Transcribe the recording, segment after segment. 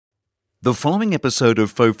The following episode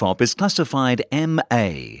of FOFOP is classified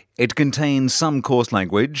MA. It contains some coarse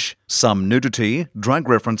language, some nudity, drug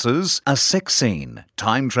references, a sex scene,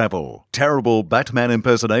 time travel, terrible Batman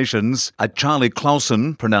impersonations, a Charlie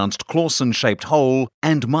Clausen, pronounced Clausen-shaped hole,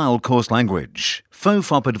 and mild coarse language.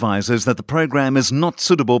 FOFOP advises that the program is not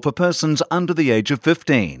suitable for persons under the age of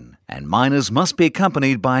 15, and minors must be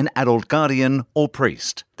accompanied by an adult guardian or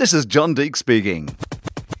priest. This is John Deek speaking.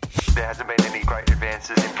 There hasn't been any great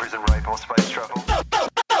advances in prison rape or space travel.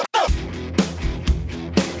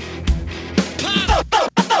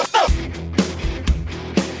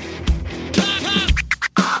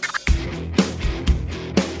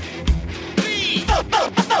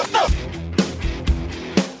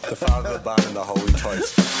 The Father, the Son, and the Holy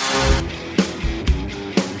Toast.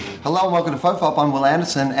 Hello and welcome to FOFOP. I'm Will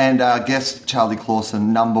Anderson and our guest Charlie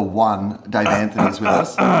Clausen, number one, Dave Anthony is with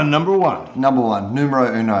us. Number one. Number one,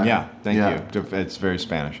 numero uno. Yeah, thank you. It's very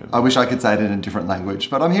Spanish. I wish I could say it in a different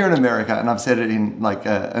language, but I'm here in America and I've said it in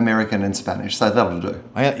American and Spanish, so that'll do.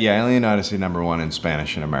 I only know how to say number one in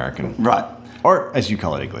Spanish and American. Right. Or, as you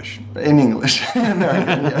call it, English. In English. In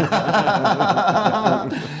American, yeah.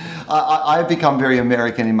 I've become very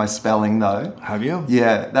American in my spelling, though. Have you?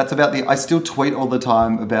 Yeah, that's about I still tweet all the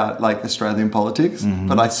time about, Australian politics,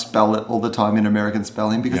 but I spell it all the time in American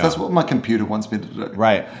spelling because that's what my computer wants me to do.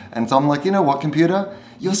 Right. And so I'm like, you know what, computer?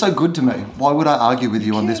 You're so good to me. Why would I argue with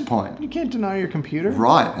you on this point? You can't deny your computer.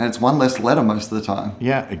 Right, and it's one less letter most of the time.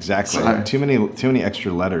 Yeah, exactly. So, too many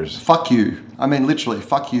extra letters. Fuck you. I mean, literally,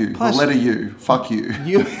 fuck you. Plus, the letter U. Fuck you.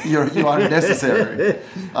 You are unnecessary.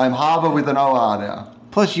 I'm Harbour with an OR now.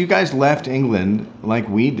 Plus, you guys left England like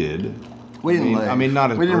we did. We didn't leave. I mean,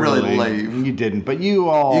 not as we didn't brutally. really leave. You didn't, but you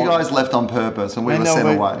all. You guys left on purpose, and we were sent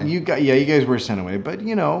away. You guys were sent away, but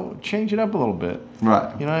change it up a little bit.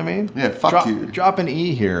 Right. You know what I mean? Yeah. Fuck you. Drop an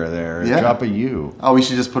E here or there. Yeah. Drop a U. Oh, we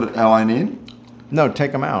should just put an O-N in. No,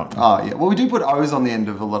 take them out. Oh, yeah. Well, we do put O's on the end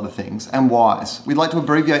of a lot of things, and Y's. We like to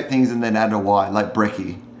abbreviate things and then add a Y, like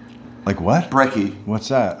brekkie. Like what? Brekkie. What's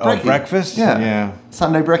that? Brekkie. Oh, breakfast? Yeah.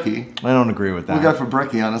 Sunday brekkie. I don't agree with that. We go for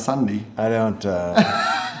brekkie on a Sunday. I don't,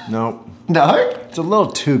 nope. No? It's a little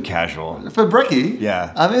too casual. For brekkie?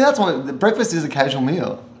 Yeah. I mean, that's what, breakfast is a casual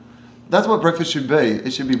meal. That's what breakfast should be.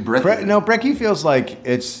 It should be brekkie. Brekkie feels like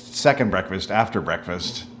it's second breakfast after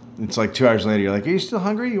breakfast. It's like 2 hours later, you're like, are you still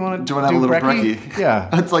hungry? You want to have a little brekkie? Yeah.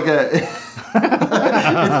 It's like it's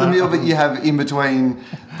the meal that you have in between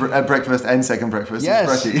breakfast and second breakfast.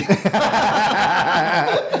 Yes. It's brekkie.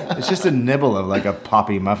 It's just a nibble of like a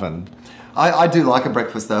poppy muffin. I do like a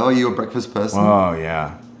breakfast though. Are you a breakfast person? Oh,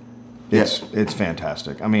 yeah. It's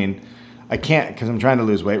fantastic. I mean, I can't because I'm trying to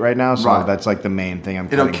lose weight right now, so that's like the main thing I'm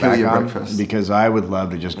cutting back on. Breakfast. Because I would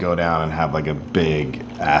love to just go down and have like a big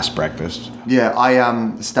ass breakfast. Yeah,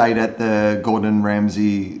 I stayed at the Gordon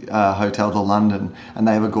Ramsey Hotel to London, and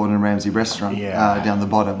they have a Gordon Ramsay restaurant down the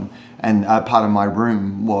bottom. And part of my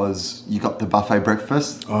room was you got the buffet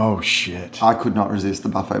breakfast. Oh shit! I could not resist the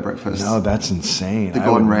buffet breakfast. No, that's insane. The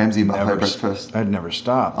Gordon Ramsay buffet breakfast. I'd never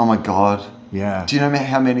stop. Oh my god. Yeah. Do you know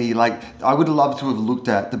how many, I would love to have looked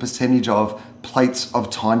at the percentage of plates of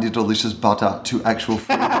tiny delicious butter to actual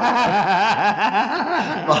food.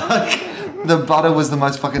 The butter was the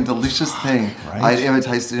most fucking delicious thing I'd ever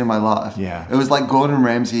tasted in my life. Yeah. It was like Gordon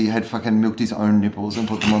Ramsay had fucking milked his own nipples and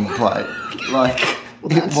put them on the plate.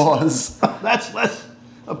 It was. That's less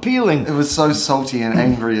appealing. It was so salty and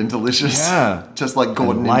angry and delicious. Yeah. Just like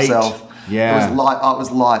Gordon himself. Yeah. It was light. Oh, it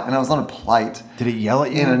was light. And it was on a plate. Did it yell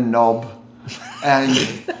at you? In a knob. And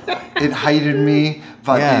it hated me,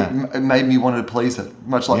 but it made me want to please it,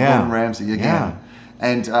 much like Gordon Ramsay again.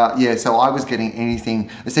 And so I was getting anything.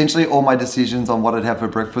 Essentially, all my decisions on what I'd have for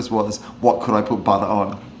breakfast was what could I put butter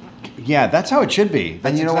on. Yeah, that's how it should be. That's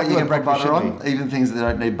and you know exactly what you can put butter on? Even things that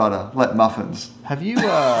don't need butter, like muffins. Have you?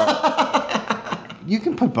 You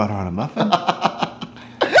can put butter on a muffin.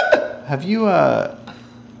 Have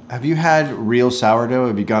you had real sourdough?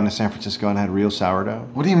 Have you gone to San Francisco and had real sourdough?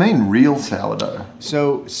 What do you mean, real sourdough?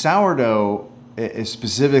 So sourdough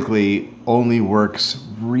specifically only works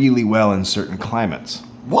really well in certain climates.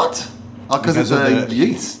 What? Oh, because it's the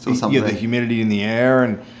yeast or something. Yeah, the humidity in the air.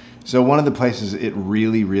 And so one of the places it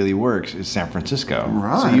really, really works is San Francisco.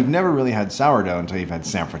 Right. So you've never really had sourdough until you've had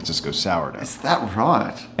San Francisco sourdough. Is that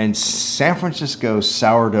right? And San Francisco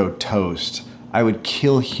sourdough toast, I would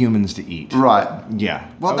kill humans to eat. Right. Yeah.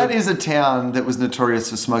 Well, that is a town that was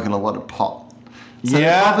notorious for smoking a lot of pot. So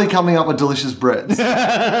they're probably coming up with delicious breads.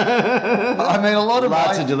 I mean,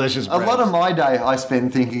 lots of delicious breads. A lot of my day I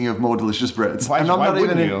spend thinking of more delicious breads. Why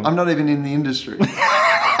wouldn't you? I'm not even in the industry.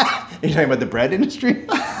 Are you talking about the bread industry?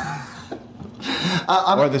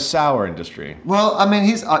 Or the sour industry. Well, I mean,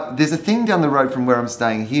 there's a thing down the road from where I'm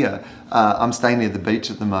staying here. I'm staying near the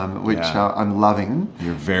beach at the moment, which I'm loving.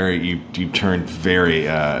 You turned very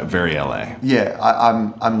LA. Yeah,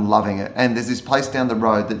 I'm loving it. And there's this place down the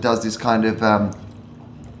road that does this kind of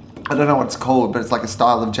I don't know what it's called, but it's like a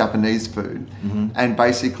style of Japanese food, and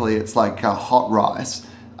basically it's like hot rice.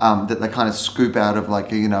 That they kind of scoop out of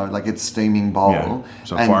like it's steaming bowl. Yeah.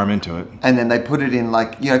 So far I'm into it. And then they put it in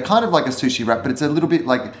like kind of like a sushi wrap, but it's a little bit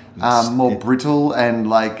like more brittle and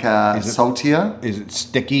like saltier. Is it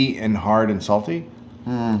sticky and hard and salty?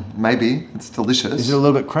 Maybe it's delicious. Is it a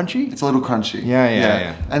little bit crunchy? It's a little crunchy.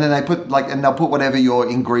 Yeah. And then they put they'll put whatever your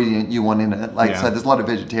ingredient you want in it. So there's a lot of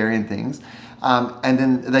vegetarian things. And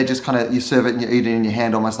then they just kind of you serve it and you eat it in your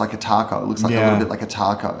hand almost like a taco. It looks like a little bit like a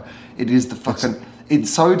taco. It is the fucking. It's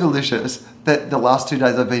so delicious that the last 2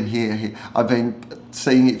 days I've been here, I've been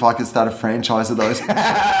seeing if I could start a franchise of those.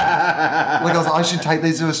 I should take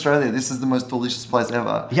these to Australia. This is the most delicious place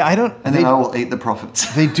ever. Yeah, And then I will eat the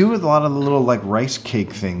profits. They do a lot of the little like rice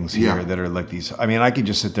cake things here that are like these. I mean, I could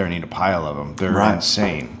just sit there and eat a pile of them. They're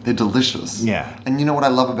insane. They're delicious. Yeah. And you know what I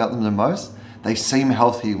love about them the most? They seem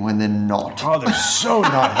healthy when they're not. Oh, they're so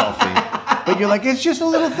not healthy. But you're like, it's just a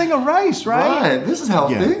little thing of rice, right? Right. This is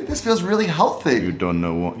healthy. Yeah. This feels really healthy. You don't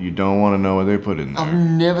want to know what they put in there. I've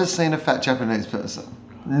never seen a fat Japanese person.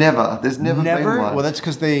 Never. There's never been one. Well, that's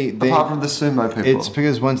because they apart from the sumo people. It's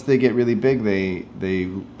because once they get really big,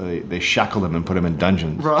 they shackle them and put them in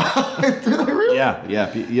dungeons. Right. Do they really?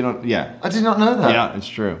 Yeah. You don't. Yeah. I did not know that. Yeah, it's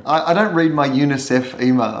true. I don't read my UNICEF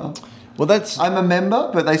email. Well, I'm a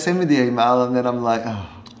member, but they send me the email, and then I'm like,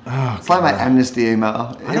 it's like my Amnesty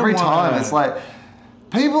email. Every time, it's like,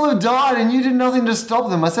 people have died, and you did nothing to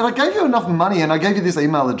stop them. I said, I gave you enough money, and I gave you this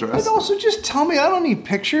email address. And also, just tell me. I don't need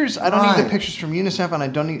pictures. I don't need the pictures from UNICEF, and I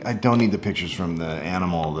don't need the pictures from the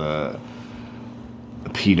animal, the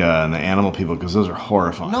PETA and the animal people, because those are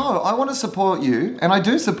horrifying. No, I want to support you, and I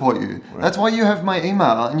do support you. Right. That's why you have my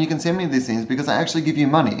email, and you can send me these things, because I actually give you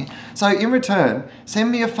money. So in return,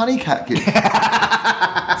 send me a funny cat gift.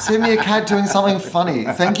 Send me a cat doing something funny.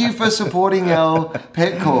 Thank you for supporting our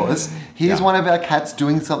pet cause. Here's one of our cats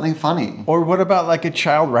doing something funny. Or what about like a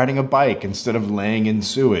child riding a bike instead of laying in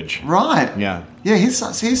sewage? Right. Yeah. Yeah,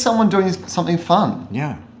 here's someone doing something fun.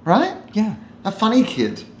 Yeah. Right? Yeah. A funny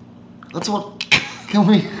kid. That's what... Can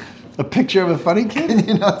we... A picture of a funny kid? Can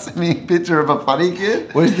you not send me a picture of a funny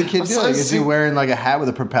kid? What is the kid doing? Is he wearing like a hat with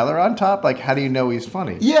a propeller on top? Like, how do you know he's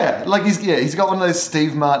funny? Yeah, like he's got one of those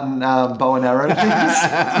Steve Martin bow and arrow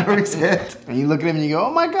things through his head. And you look at him and you go,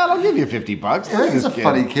 oh my God, I'll give you $50. Yeah, he's a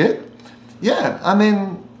funny kid. Yeah, I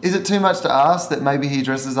mean, is it too much to ask that maybe he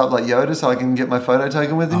dresses up like Yoda so I can get my photo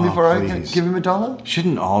taken with him before I give him $1?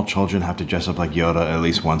 Shouldn't all children have to dress up like Yoda at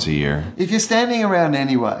least once a year? If you're standing around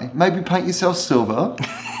anyway, maybe paint yourself silver,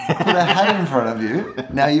 put a hat in front of you,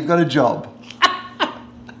 now you've got a job.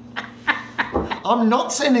 I'm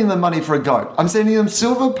not sending them money for a goat. I'm sending them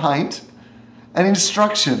silver paint and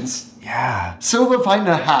instructions. Yeah. Silver paint and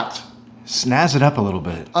a hat. Snazz it up a little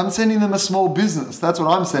bit. I'm sending them a small business. That's what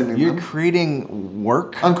I'm sending them. You're creating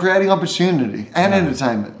work? I'm creating opportunity and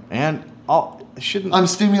entertainment. And I'm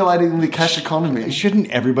stimulating the cash economy. Shouldn't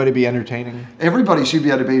everybody be entertaining? Everybody should be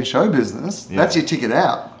able to be in show business. Yeah. That's your ticket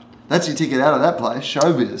out. That's your ticket out of that place,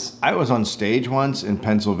 showbiz. I was on stage once in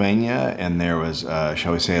Pennsylvania, and there was,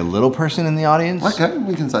 shall we say, a little person in the audience. Okay,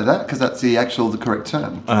 we can say that, because that's the correct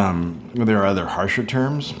term. There are other harsher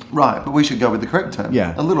terms. Right, but we should go with the correct term.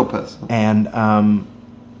 Yeah. A little person. And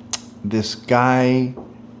this guy,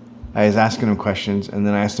 I was asking him questions, and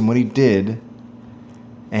then I asked him what he did,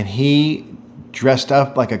 and he dressed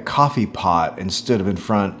up like a coffee pot and stood up in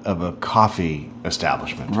front of a coffee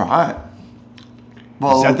establishment. Right.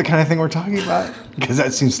 Well, is that the kind of thing we're talking about? Because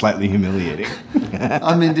that seems slightly humiliating.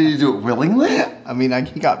 I mean, did he do it willingly? I mean,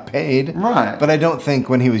 he got paid. Right. But I don't think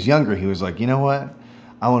when he was younger, he was like, you know what?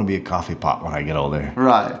 I want to be a coffee pot when I get older.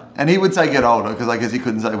 Right. And he would say get older, because I guess he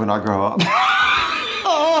couldn't say when I grow up.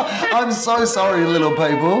 Oh, I'm so sorry, little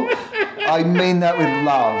people. I mean that with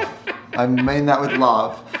love.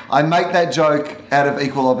 I make that joke out of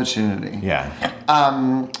equal opportunity. Yeah.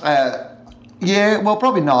 Yeah, well,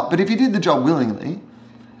 probably not. But if you did the job willingly...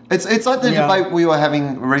 It's like the debate we were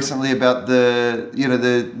having recently about the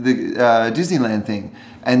Disneyland thing,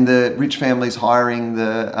 and the rich families hiring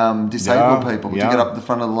the disabled people to get up the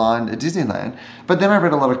front of the line at Disneyland. But then I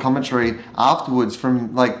read a lot of commentary afterwards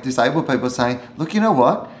from like disabled people saying, look, you know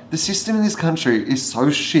what? The system in this country is so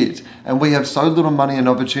shit, and we have so little money and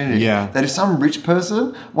opportunity that if some rich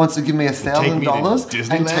person wants to give me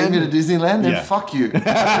 $1,000 and take me to Disneyland, then fuck you. It's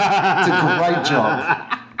a great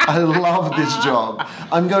job. I love this job.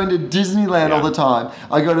 I'm going to Disneyland all the time.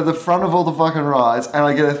 I go to the front of all the fucking rides and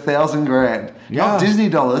I get $1,000. Not Disney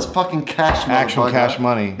dollars, fucking cash money. Actual cash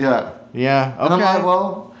money. Yeah. Yeah. Okay. And I'm like,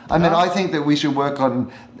 well, I think that we should work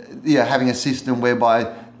on having a system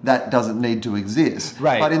whereby that doesn't need to exist.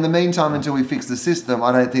 Right. But in the meantime, until we fix the system,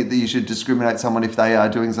 I don't think that you should discriminate someone if they are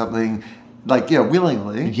doing something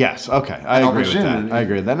willingly. Yes. Okay. I agree with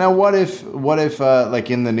that. Now, what if, like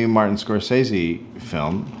in the new Martin Scorsese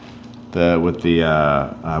film, with the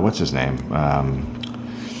what's his name?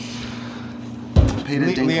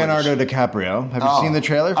 Leonardo DiCaprio. Have you seen the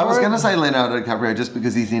trailer for it? I was going to say Leonardo DiCaprio just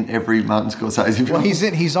because he's in every Martin Scorsese film. Well,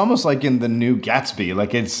 he's almost like in the new Gatsby.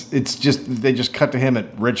 Like it's just they just cut to him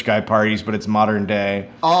at rich guy parties, but it's modern day.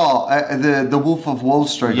 Oh, the Wolf of Wall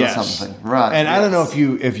Street or something, right? And I don't know if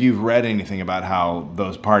you've read anything about how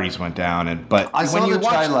those parties went down, but I saw the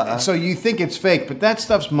trailer. So you think it's fake, but that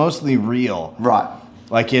stuff's mostly real, right?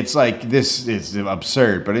 Like it's like this is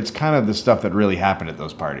absurd, but it's kind of the stuff that really happened at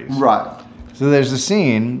those parties, right? So there's a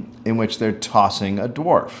scene in which they're tossing a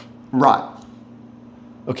dwarf. Right.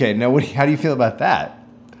 Okay, now how do you feel about that?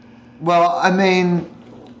 Well, I mean,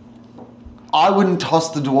 I wouldn't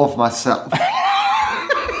toss the dwarf myself.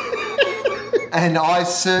 And I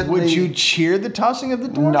certainly... Would you cheer the tossing of the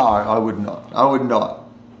dwarf? No, I would not. I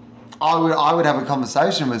would have a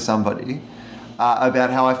conversation with somebody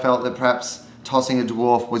about how I felt that perhaps tossing a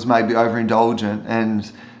dwarf was maybe overindulgent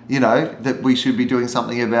and... that we should be doing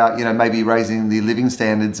something about, maybe raising the living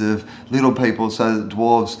standards of little people so that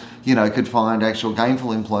dwarves, could find actual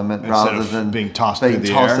gainful employment rather than being tossed to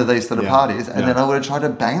these sort of parties. And then I would have tried to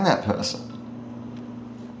bang that person.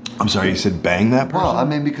 I'm sorry, you said bang that person? Well, I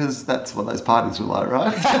mean, because that's what those parties were like,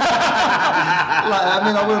 right? I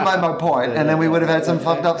would have made my point, and then we would have had some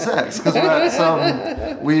fucked up sex because we're at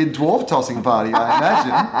some weird dwarf tossing party, I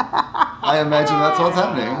imagine. I imagine that's what's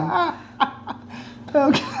happening.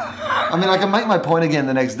 Okay. I mean, I can make my point again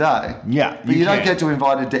the next day. Yeah, but you don't get to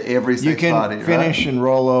invite it to every sex party, You can finish and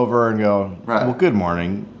roll over and go, well, good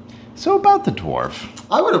morning. So about the dwarf.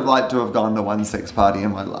 I would have liked to have gone to one sex party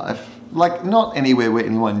in my life. Like, not anywhere where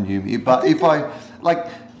anyone knew me, but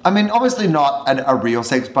obviously not a real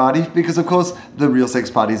sex party, because of course the real sex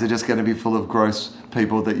parties are just going to be full of gross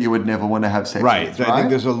people that you would never want to have sex with. Right. I think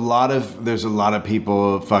there's a lot of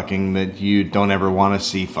people fucking that you don't ever want to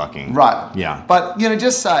see fucking. Right. Yeah. But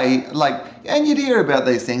just say and you'd hear about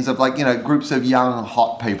these things of groups of young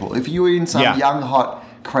hot people. If you were in some young hot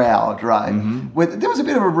crowd, right? Mm-hmm. Where there was a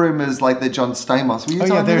bit of a rumors that John Stamos. Were you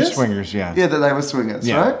talking they're this? swingers. Yeah. Yeah, that they were swingers,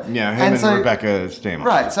 right? Yeah, him and Rebecca Stamos.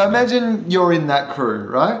 Right. So imagine you're in that crew,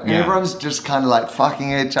 right? And everyone's just kind of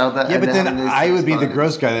fucking each other. Yeah, but then I would be the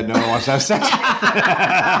gross guy that no one wants to have sex with.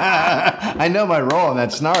 I know my role in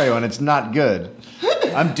that scenario, and it's not good.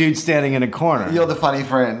 I'm dude standing in a corner. You're the funny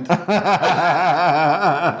friend.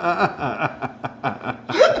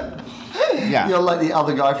 Yeah. You're like the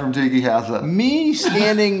other guy from Doogie Howser. Me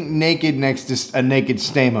standing naked next to a naked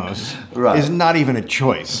Stamos is not even a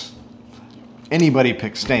choice. Anybody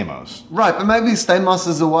picks Stamos. Right, but maybe Stamos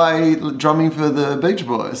is away drumming for the Beach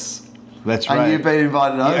Boys. That's right. And you've been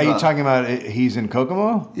invited over. Are you talking about he's in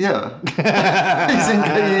Kokomo? Yeah.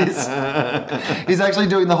 He's actually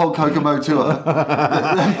doing the whole Kokomo tour.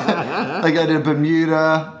 They go to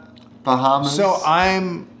Bermuda, Bahamas. So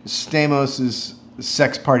I'm Stamos's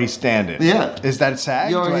sex party stand-in. Yeah. Is that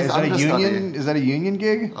SAG? Is that a union? Is that a union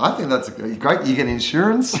gig? I think that's great. You get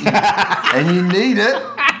insurance and you need it,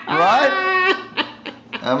 right?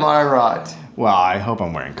 Am I right? Well, I hope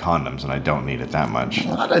I'm wearing condoms and I don't need it that much.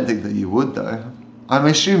 I don't think that you would, though. I'm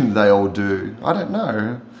assuming they all do. I don't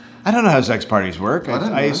know. I don't know how sex parties work.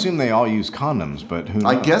 I assume they all use condoms, but who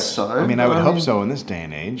knows? I guess so. I mean, I would hope so in this day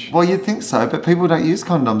and age. Well, you'd think so, but people don't use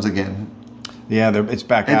condoms again. Yeah, it's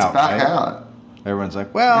back out. It's back out. Everyone's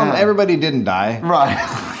like, well, everybody didn't die. Right.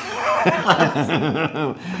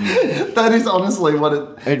 That is honestly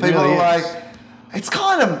what people really are like. It's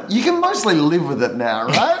kind of, you can mostly live with it now,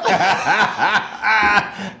 right?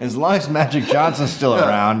 As long as Magic Johnson's still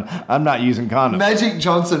around, I'm not using condoms. Magic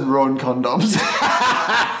Johnson ruined condoms.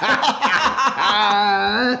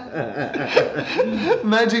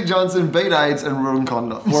 Magic Johnson beat AIDS and ruined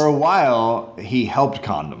condoms. For a while, he helped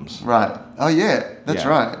condoms. Right. Oh, yeah. That's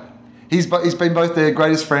right. He's been both their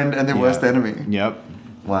greatest friend and their worst enemy. Yep.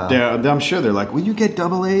 Wow. I'm sure they're like, will you get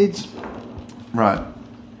double AIDS? Right.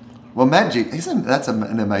 Well, Magic, that's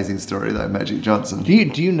an amazing story, though, Magic Johnson. Do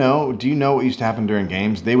you know what used to happen during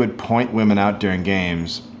games? They would point women out during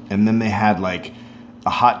games, and then they had a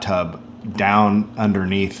hot tub down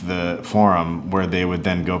underneath the forum where they would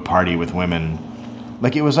then go party with women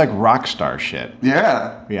Like, it was like rock star shit.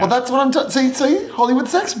 Yeah. Well, that's what I'm... See? Hollywood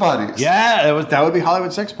sex parties. Yeah, that would be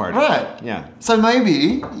Hollywood sex parties. Right. Yeah. So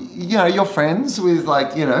maybe, you're friends with,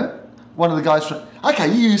 like, one of the guys from... Okay,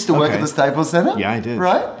 you used to work at the Staples Center. Yeah, I did.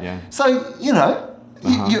 Right? Yeah. So,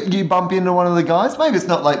 you bump into one of the guys. Maybe it's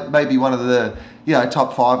not like maybe one of the,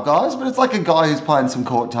 top 5 guys, but it's like a guy who's playing some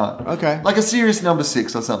court time. Okay. Like a serious number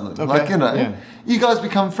 6 or something. Okay. Like, you guys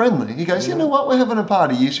become friendly. He goes, you know what? We're having a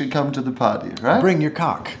party. You should come to the party, right? Bring your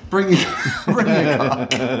cock. Bring your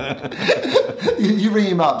cock. you ring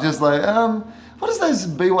him up just like, what is those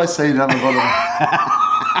BYC down the bottom?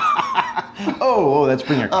 Oh, that's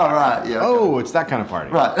bring your cock. Oh, right, yeah. Okay. Oh, it's that kind of party.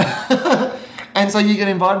 Right. And so you get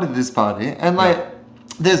invited to this party, and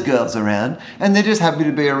there's girls around, and they're just happy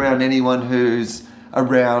to be around anyone who's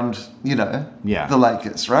around, the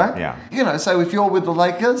Lakers, right? Yeah. So if you're with the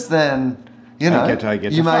Lakers, then, you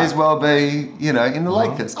may as well be, in the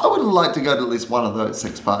Lakers. I would have liked to go to at least one of those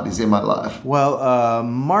sex parties in my life. Well,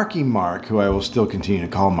 Marky Mark, who I will still continue to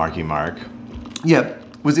call Marky Mark. Yeah.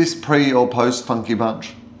 Was this pre or post Funky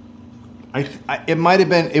Bunch? It might have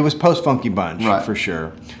been. It was post Funky Bunch, right, for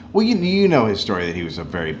sure. Well, you know his story that he was a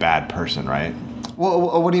very bad person, right?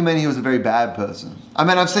 Well, what do you mean he was a very bad person? I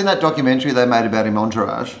mean, I've seen that documentary they made about him,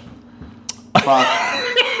 Entourage. But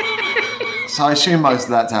so I assume most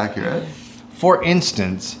of that's accurate. For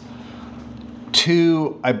instance,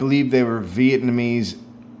 2, I believe they were Vietnamese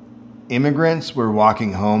immigrants, were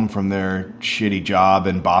walking home from their shitty job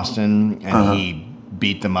in Boston, and he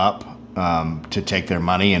beat them up to take their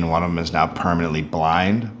money, and one of them is now permanently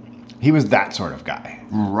blind. He was that sort of guy.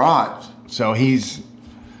 Right. So he's...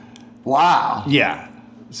 Wow. Yeah.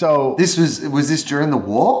 So... Was this during the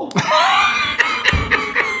war?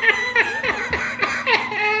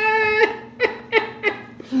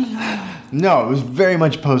 No, it was very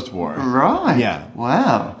much post-war. Right. Yeah.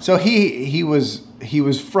 Wow. So he was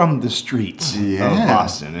from the streets of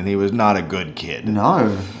Boston, and he was not a good kid.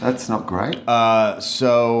 No, that's not great.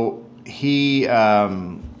 So he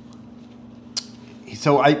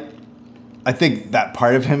I think that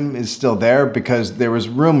part of him is still there, because there was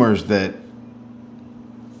rumors that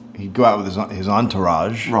he'd go out with his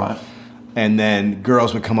entourage. Right. And then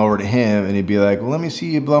girls would come over to him, and he'd be like, well, let me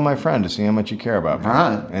see you blow my friend to see how much you care about me.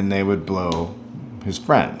 Right. And they would blow his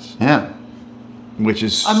friends. Yeah. Which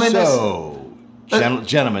is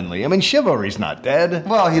gentlemanly. I mean, chivalry's not dead.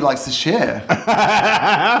 Well, he likes to share.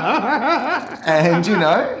 And,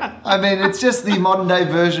 I mean, it's just the modern day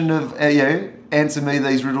version of, answer me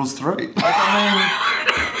these riddles 3. Like,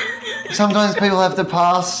 I mean, sometimes people have to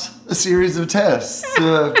pass a series of tests.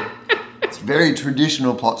 It's very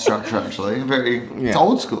traditional plot structure, actually. It's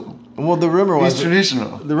old school. Well, the rumor was... It's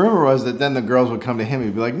traditional. The rumor was that then the girls would come to him and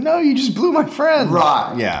he'd be like, no, you just blew my friend.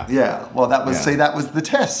 Right. Yeah. Yeah. Well, that was the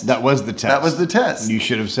test. That was the test. You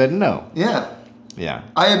should have said no. Yeah. Yeah.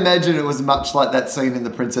 I imagine it was much like that scene in The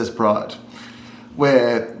Princess Bride,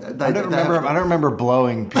 where I don't remember people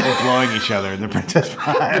blowing each other in The Princess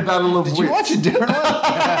Bride. The Battle of Did Wits. you watch a different one?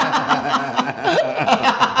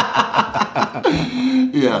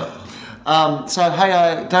 Yeah. So, hey,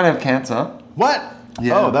 I don't have cancer. What?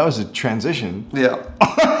 Yeah. Oh, that was a transition. Yeah.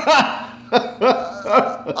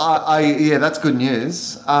 That's good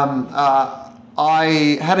news.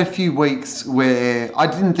 I had a few weeks where I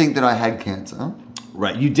didn't think that I had cancer.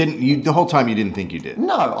 Right. You didn't. The whole time you didn't think you did.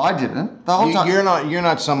 No, I didn't. The whole time. You're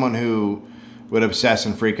not someone who would obsess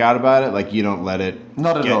and freak out about it. Like, you don't let it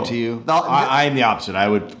get to you. I'm the opposite. I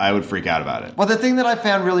would freak out about it. Well, the thing that I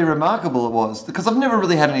found really remarkable was, because I've never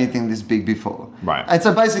really had anything this big before. Right. And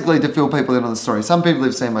so basically, to fill people in on the story, some people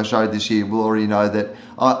who've seen my show this year will already know that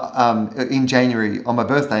in January, on my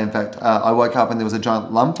birthday, in fact, I woke up and there was a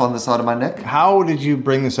giant lump on the side of my neck. How did you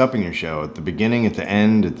bring this up in your show? At the beginning, at the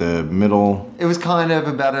end, at the middle? It was kind of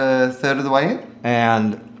about a third of the way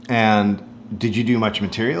in. And did you do much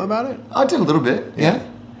material about it? I did a little bit, yeah.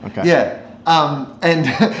 Okay. Yeah. And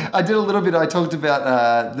I did a little bit. I talked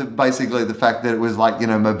about basically the fact that it was like,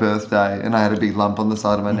 my birthday and I had a big lump on the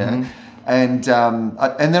side of my neck. And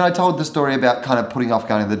then I told the story about kind of putting off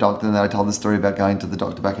going to the doctor, and then I told the story about going to the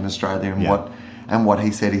doctor back in Australia and what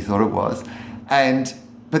he said he thought it was.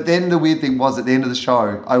 But then the weird thing was, at the end of the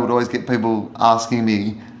show, I would always get people asking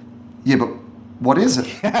me, yeah, but what is it? Do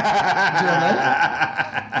you know what I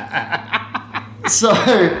mean? So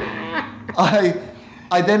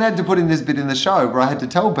I then had to put in this bit in the show where I had to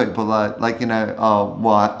tell people I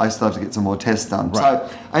still have to get some more tests done. Right. So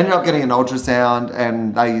I ended up getting an ultrasound,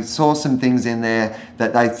 and they saw some things in there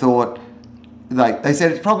that they thought, they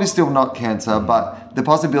said it's probably still not cancer, but the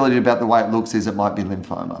possibility about the way it looks is it might be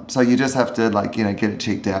lymphoma. So you just have to get it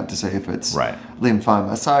checked out to see if it's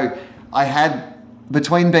lymphoma. So I had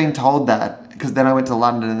between being told that, because then I went to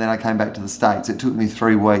London and then I came back to the States, it took me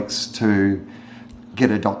 3 weeks to get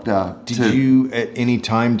a doctor. Did you at any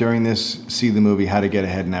time during this see the movie How to Get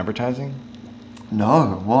Ahead in Advertising?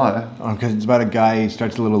 No, why? Because it's about a guy, he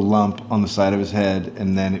starts a little lump on the side of his head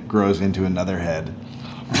and then it grows into another head.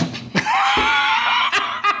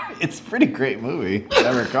 It's a pretty great movie,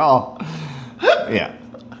 I recall. Yeah.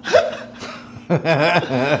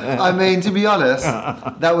 I mean, to be honest,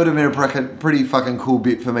 that would have been a pretty fucking cool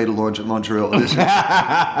bit for me to launch at Montreal Edition. I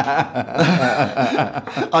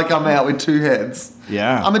come out with 2 heads.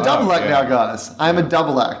 Yeah. I'm a double act now, guys. I am a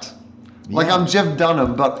double act. Like I'm Jeff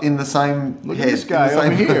Dunham, but in the same Look head. at this guy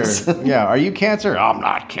over here. Yeah. Are you cancer? I'm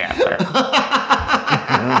not cancer.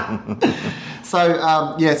 So,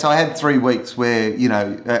 so I had 3 weeks where,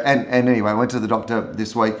 and anyway, I went to the doctor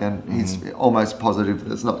this week and he's almost positive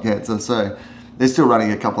that it's not cancer. So they're still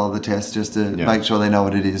running a couple other tests just to make sure they know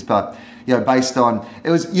what it is. But, based on, it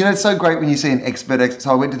was, it's so great when you see an expert.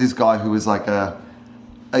 So I went to this guy who was like a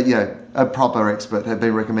proper expert, had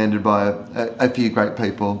been recommended by a few great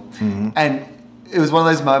people. Mm-hmm. And it was one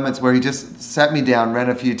of those moments where he just sat me down, ran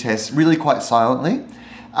a few tests really quite silently.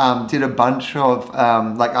 Did a bunch of,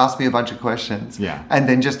 asked me a bunch of questions. Yeah. And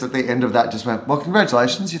then just at the end of that just went, well,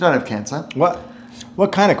 congratulations, you don't have cancer.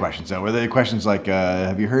 What kind of questions, though? Were they questions like,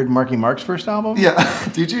 have you heard Marky Mark's first album? Yeah.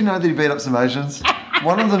 Did you know that he beat up some Asians?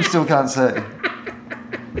 One of them still can't see.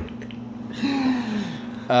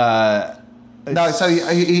 No, so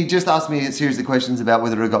he just asked me a series of questions about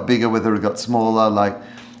whether it got bigger, whether it got smaller,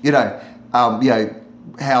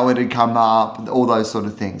 how it had come up, all those sort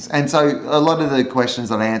of things. And so a lot of the questions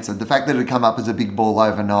that I answered, the fact that it had come up as a big ball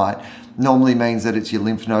overnight normally means that it's your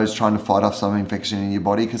lymph nodes trying to fight off some infection in your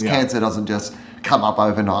body, because cancer doesn't just come up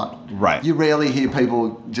overnight. Right. You rarely hear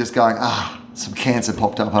people just going, some cancer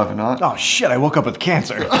popped up overnight. Oh, shit, I woke up with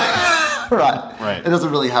cancer. Right. It doesn't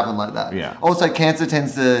really happen like that. Yeah. Also,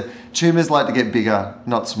 tumours like to get bigger,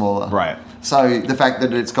 not smaller. Right. So the fact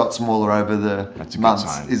that it's got smaller over the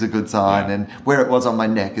months is a good sign. Yeah. And where it was on my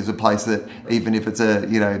neck is a place that even if it's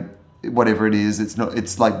whatever it is,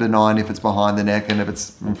 it's like benign if it's behind the neck, and if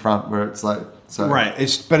it's in front where it's like, so. Right.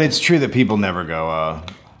 But it's true that people never go,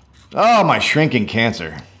 oh, my shrinking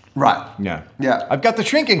cancer. Right. Yeah. Yeah. I've got the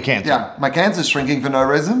shrinking cancer. Yeah. My cancer's shrinking for no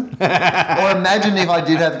reason. Or imagine if I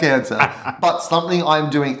did have cancer, but something I'm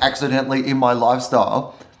doing accidentally in my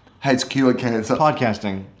lifestyle has cured cancer.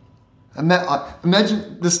 Podcasting.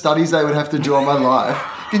 Imagine the studies they would have to do on my life.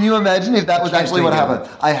 Can you imagine if that was actually what happened?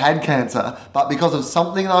 I had cancer, but because of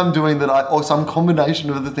something I'm doing or some combination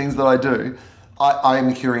of the things that I do, I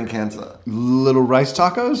am curing cancer. Little rice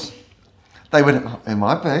tacos? They would. It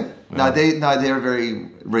might be. No, they're a very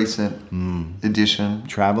recent addition.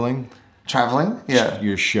 Traveling? Yeah.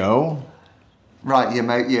 Your show? Right. Yeah,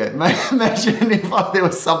 mate. Yeah. Imagine if there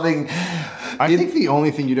was something. I think the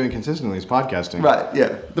only thing you're doing consistently is podcasting. Right.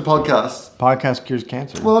 Yeah. The podcast. Podcast cures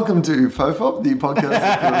cancer. Welcome to FOFOP, the podcast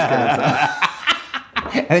that cures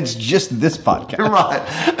cancer. And it's just this podcast. Right.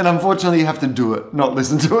 And unfortunately, you have to do it, not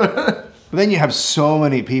listen to it. But then you have so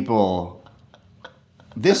many people.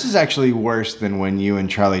 This is actually worse than when you and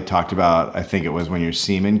Charlie talked about, I think it was when your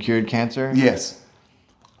semen cured cancer. Yes.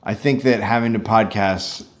 I think that having to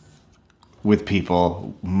podcast with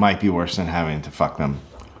people might be worse than having to fuck them.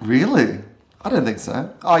 Really? I don't think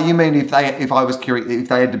so. Oh, you mean if they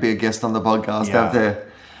had to be a guest on the podcast out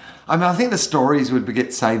there? I mean, I think the stories would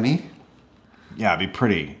get samey. Yeah, it'd be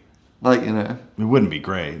pretty. It wouldn't be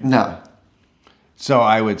great. No. So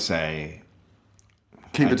I would say...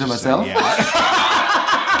 Keep it to myself?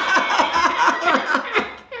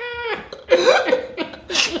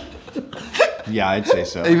 Yeah, I'd say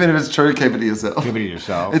so. Even if it's true, keep it to yourself. Keep it to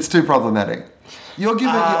yourself. It's too problematic. You're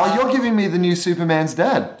giving me the new Superman's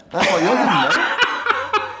dad. That's what you're giving me.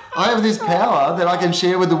 I have this power that I can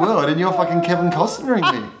share with the world, and you're fucking Kevin Costnering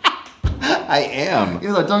me. I am.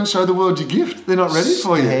 You're like, don't show the world your gift. They're not ready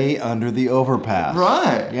for you. Stay under the overpass.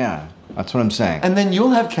 Right. Yeah, that's what I'm saying. And then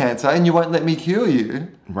you'll have cancer, and you won't let me cure you.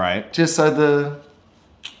 Right. Just so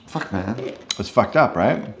fuck, man. It's fucked up,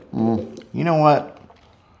 right? Mm. You know what?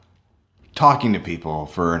 Talking to people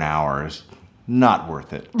for an hour is not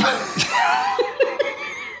worth it.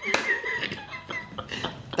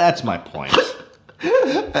 That's my point. You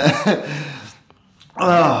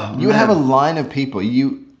would have a line of people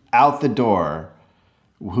out the door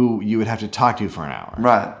who you would have to talk to for an hour.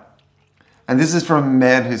 Right. And this is from a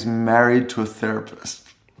man who's married to a therapist.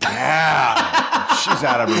 Yeah. She's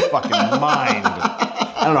out of her fucking mind.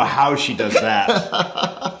 I don't know how she does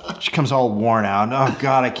that. She comes all worn out. Oh,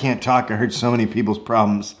 God, I can't talk. I heard so many people's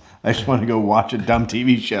problems. I just want to go watch a dumb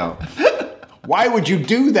TV show. Why would you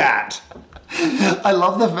do that? I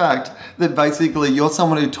love the fact that basically you're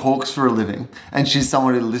someone who talks for a living and she's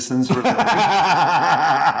someone who listens for a living.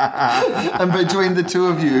 And between the two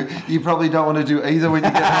of you, you probably don't want to do either when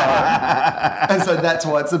you get home. And so that's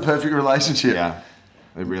why it's the perfect relationship. Yeah,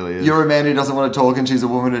 it really is. You're a man who doesn't want to talk and she's a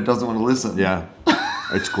woman who doesn't want to listen. Yeah,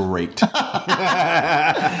 it's great.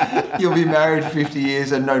 You'll be married 50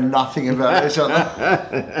 years and know nothing about each other.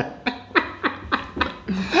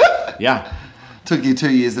 Yeah. Took you 2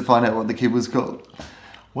 years to find out what the kid was called.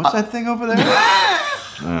 What's that thing over there?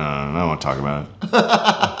 I don't want to talk about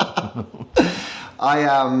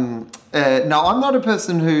it. No, I'm not a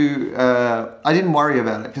person who I didn't worry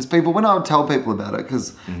about it because people, when I would tell people about it,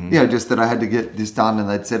 because just that I had to get this done, and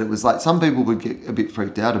they'd said it was like some people would get a bit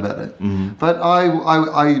freaked out about it, but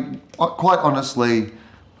I quite honestly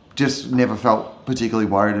just never felt particularly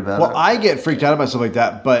worried about it. Well, I get freaked out about stuff like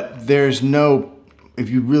that, but there's no. If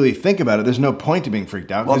you really think about it, there's no point to being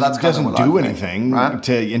freaked out. Well, because it doesn't do anything right?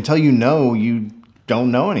 Until you know you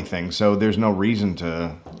don't know anything. So there's no reason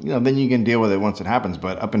to, then you can deal with it once it happens.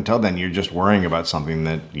 But up until then, you're just worrying about something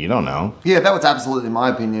that you don't know. Yeah, that was absolutely my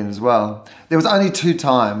opinion as well. There was only 2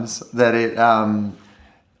 times that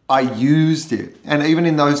I used it. And even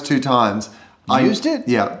in those 2 times... I used it?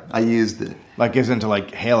 Yeah, I used it. Like, as in to,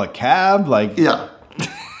 hail a cab? Yeah.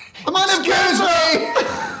 I might have cancer!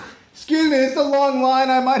 Excuse me, it's a long line.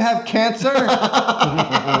 I might have cancer.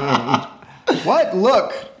 What?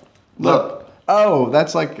 Look. Oh,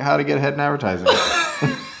 that's like how to get ahead in advertising.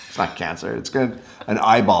 It's not cancer. It's good. An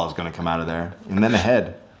eyeball is going to come out of there, and then a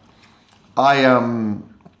head. I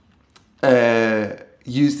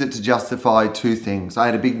used it to justify 2 things. I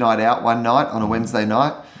had a big night out one night on a Wednesday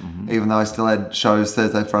night, even though I still had shows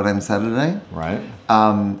Thursday, Friday, and Saturday. Right.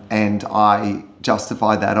 And I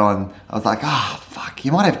justified that on, I was like, fuck,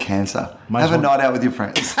 you might have cancer. Have a night out with your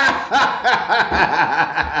friends.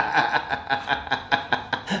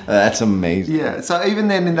 That's amazing. Yeah, so even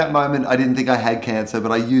then in that moment, I didn't think I had cancer,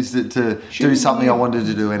 but I used it to do something I wanted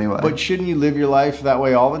to do anyway. But shouldn't you live your life that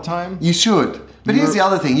way all the time? You should. But here's the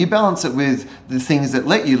other thing. You balance it with the things that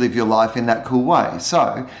let you live your life in that cool way.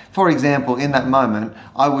 So, for example, in that moment,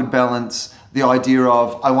 I would balance the idea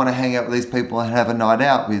of I want to hang out with these people and have a night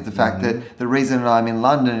out with the fact that the reason I'm in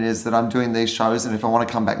London is that I'm doing these shows, and if I want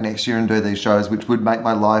to come back next year and do these shows, which would make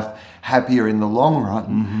my life happier in the long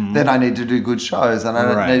run, then I need to do good shows, and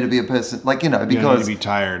I don't need to be a person because you don't need to be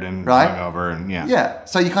tired and hungover and yeah.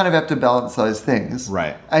 So you kind of have to balance those things,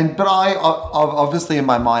 right? But I obviously in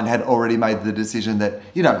my mind had already made the decision that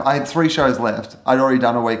I had 3 shows left. I'd already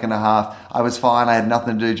done a week and a half. I was fine. I had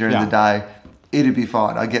nothing to do during the day. It'd be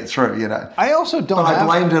fine. I'd get through, I also don't. But I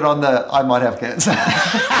blamed it on I might have cancer.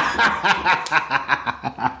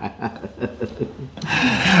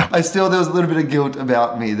 There was a little bit of guilt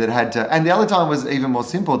about me that had to, and the other time was even more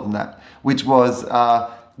simple than that, which was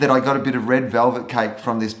that I got a bit of red velvet cake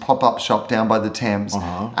from this pop-up shop down by the Thames,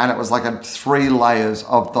 and it was like 3 layers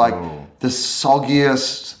of the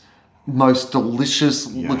soggiest, most delicious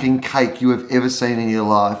looking cake you have ever seen in your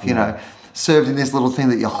life, served in this little thing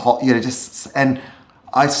that you're hot, and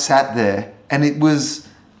I sat there and it was,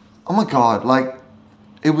 oh my God,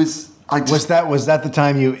 it was, was that the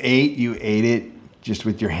time you ate it just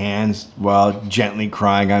with your hands while gently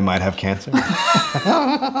crying, I might have cancer?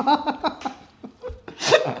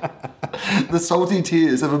 The salty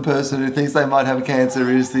tears of a person who thinks they might have cancer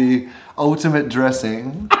is the ultimate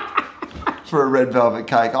dressing for a red velvet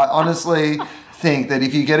cake. I honestly think that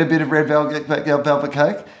if you get a bit of red velvet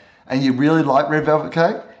cake and you really like red velvet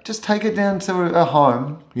cake, just take it down to a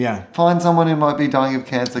home. Yeah. Find someone who might be dying of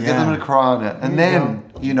cancer. Get them to cry on it. And then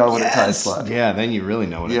you know what it tastes like. Yeah, then you really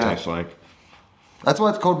know what it tastes like. That's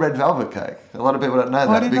why it's called red velvet cake. A lot of people don't know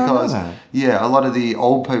that because a lot of the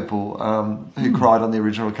old people who cried on the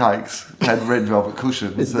original cakes had red velvet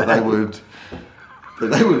cushions that they would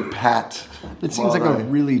pat. It seems like a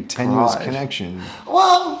really tenuous connection.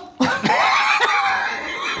 Well,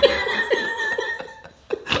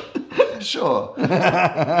 sure.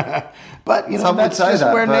 But that's just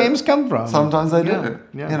where names come from. Sometimes they do.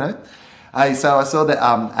 Yeah. Hey, so I saw the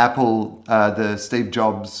Apple, the Steve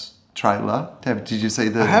Jobs trailer. Did you see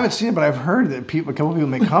the? I haven't seen it, but I've heard that a couple people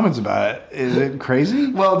make comments about it. Is it crazy?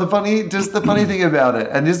 Well, the funny thing about it,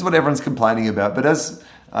 and this is what everyone's complaining about, but it's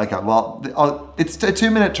a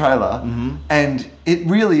 2-minute trailer, and it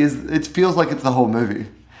really is. It feels like it's the whole movie.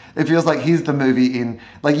 It feels like he's the movie in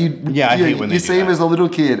I hate when you see him as a little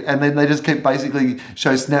kid, and then they just keep basically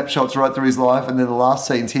show snapshots right through his life, and then the last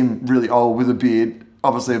scene's him really old with a beard,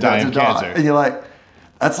 obviously about to die, and you're like.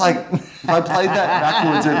 That's like, if I played that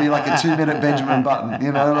backwards, it'd be like a 2-minute Benjamin Button,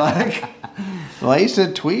 Well, I used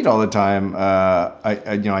to tweet all the time.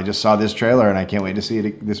 I just saw this trailer and I can't wait to see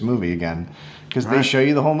this movie again. Because they show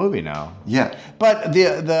you the whole movie now. Yeah. But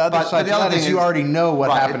the other side to that is you already know what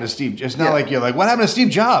happened to Steve. It's not like you're like, what happened to Steve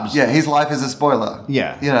Jobs? Yeah, his life is a spoiler.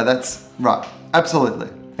 Yeah. That's right. Absolutely.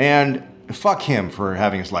 And fuck him for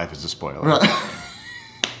having his life as a spoiler. Right.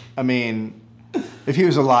 I mean, if he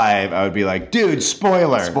was alive, I would be like, dude,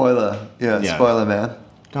 spoiler. Spoiler. Yeah. Spoiler, man.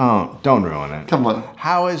 Don't ruin it. Come on.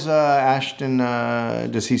 How is Ashton,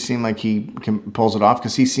 does he seem like he pulls it off?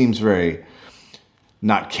 Because he seems very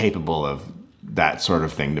not capable of that sort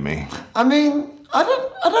of thing to me. I mean, I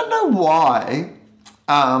don't know why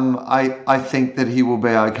I think that he will be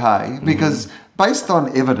okay. Because based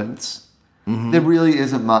on evidence, there really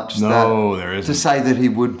isn't much there isn't. to say that he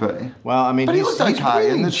would be. Well, I mean, but he's okay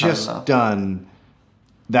really in the just trailer. Done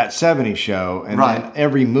that 70s show, and then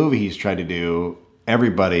every movie he's tried to do,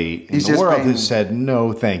 everybody in the world has said,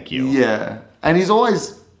 no, thank you. Yeah. And he's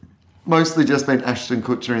always mostly just been Ashton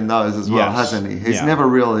Kutcher in those as well, hasn't he? He's never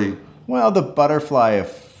really... Well, the butterfly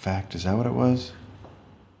effect, is that what it was?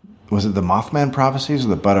 Was it the Mothman prophecies or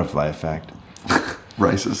the butterfly effect?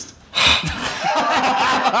 Racist.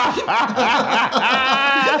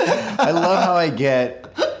 I love how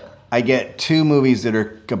I get two movies that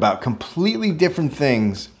are about completely different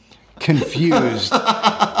things confused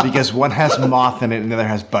because one has moth in it and the other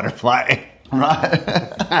has butterfly. Right.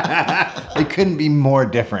 They couldn't be more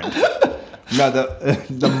different. No,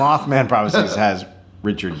 the Mothman prophecies has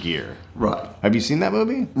Richard Gere. Right. Have you seen that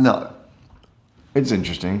movie? No. It's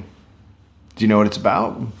interesting. Do you know what it's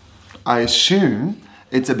about? I assume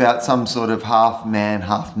it's about some sort of half man,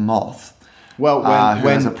 half moth. Well, who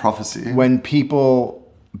has a prophecy. When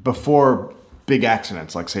people, before big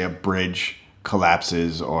accidents, like say a bridge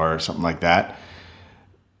collapses or something like that,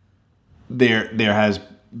 there has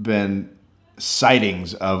been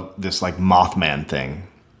sightings of this like Mothman thing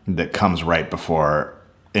that comes right before,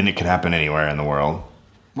 and it could happen anywhere in the world.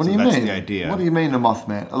 What do you mean? That's the idea. What do you mean a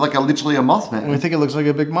Mothman? Like literally a Mothman? I think it looks like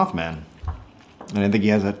a big Mothman. And I think he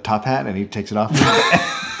has a top hat and he takes it off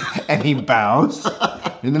and he bows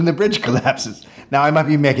and then the bridge collapses. Now I might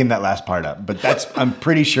be making that last part up, but I'm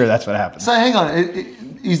pretty sure that's what happens. So hang on,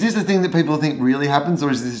 is this the thing that people think really happens,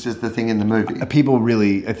 or is this just the thing in the movie? People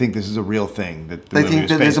really, I think this is a real thing that the they movie think is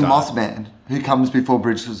that there's a based on. Mothman who comes before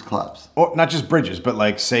bridges collapse. Or not just bridges, but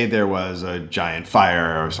like say there was a giant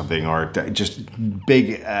fire or something, or just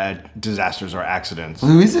big disasters or accidents.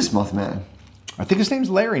 Who is this Mothman? I think his name's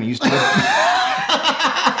Larry, and he used to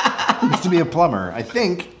be a plumber, I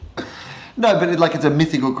think. No, but it's a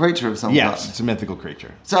mythical creature of some kind. Yes, it's a mythical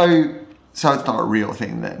creature. So it's not a real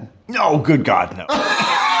thing then? No, good God, no.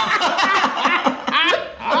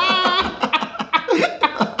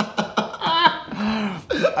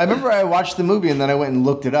 I remember I watched the movie and then I went and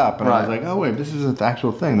looked it up and I was like, oh wait, this is the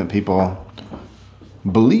actual thing that people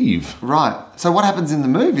believe. Right. So what happens in the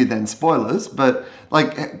movie then? Spoilers, but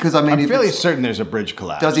because I mean, I'm fairly certain there's a bridge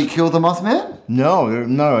collapse. Does he kill the Mothman? No,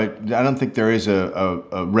 I don't think there is a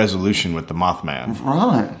resolution with the Mothman.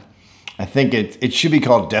 Right. I think it should be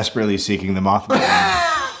called Desperately Seeking the Mothman.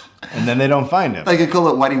 And then they don't find him. They could call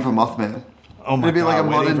it Waiting for Mothman. Oh my God. It'd be like a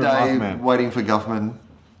modern day Mothman. Waiting for Guffman.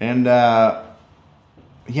 And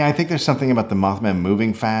yeah, I think there's something about the Mothman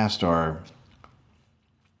moving fast, or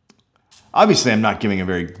obviously I'm not giving a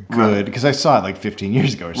very good, because I saw it like 15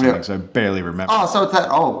 years ago or something, so I barely remember. Oh, so it's that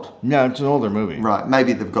old? No, it's an older movie. Right,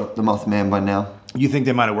 maybe they've got the Mothman by now. You think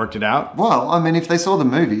they might have worked it out? Well, I mean, if they saw the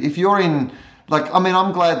movie, if you're in,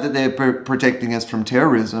 I'm glad that they're protecting us from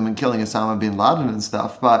terrorism and killing Osama bin Laden and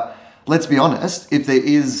stuff, but let's be honest, if there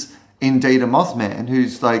is indeed a Mothman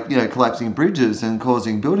who's collapsing bridges and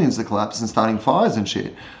causing buildings to collapse and starting fires and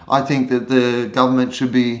shit, I think that the government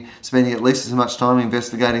should be spending at least as much time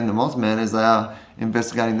investigating the Mothman as they are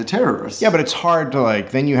investigating the terrorists. Yeah, but it's hard to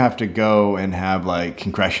then you have to go and have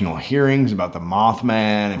congressional hearings about the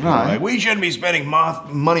Mothman, and people are like, we shouldn't be spending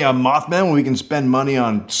money on Mothman when we can spend money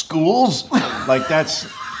on schools. That's.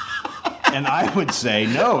 And I would say,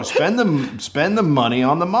 no, spend the money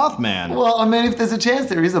on the Mothman. Well, I mean, if there's a chance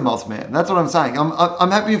there is a Mothman, that's what I'm saying.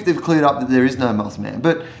 I'm happy if they've cleared up that there is no Mothman,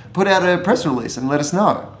 but put out a press release and let us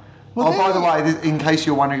know. Well, by the way, in case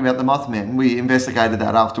you're wondering about the Mothman, we investigated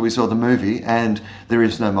that after we saw the movie, and there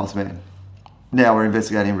is no Mothman. Now we're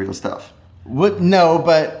investigating real stuff. What? No,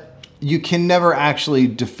 but you can never actually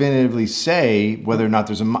definitively say whether or not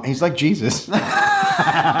there's a... He's like Jesus. No,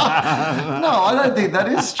 I don't think that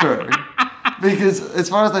is true. Because as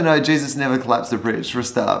far as I know, Jesus never collapsed the bridge, for a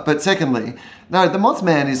start. But secondly, no, the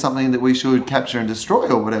Mothman is something that we should capture and destroy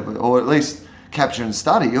or whatever, or at least capture and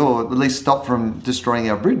study, or at least stop from destroying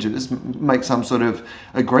our bridges, make some sort of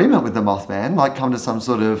agreement with the Mothman, like come to some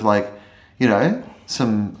sort of like, you know,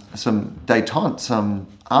 some détente, some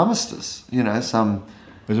armistice, you know, some...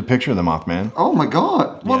 There's a picture of the Mothman. Oh my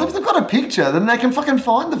God. Well, if they've got a picture, then they can fucking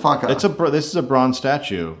find the fucker. This is a bronze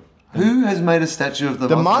statue. Who has made a statue of the Mothman?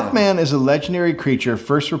 The Mothman is a legendary creature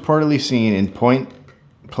first reportedly seen in Point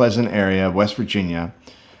Pleasant area, West Virginia,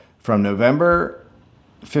 from November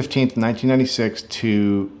 15th, 1996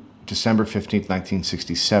 to December 15th,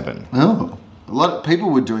 1967. Oh. A lot of people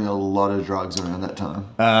were doing a lot of drugs around that time.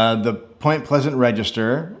 The Point Pleasant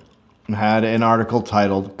Register had an article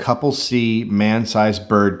titled "Couple See Man-Sized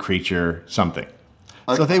Bird Creature Something."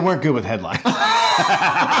 Okay. So they weren't good with headlines.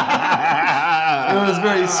 It was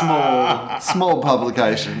very small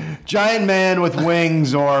publication. Giant man with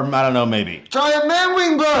wings, or I don't know, maybe. Giant man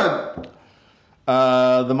wing bird!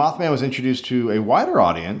 The Mothman was introduced to a wider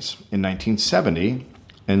audience in 1970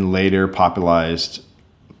 and later popularized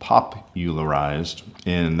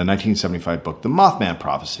in the 1975 book, The Mothman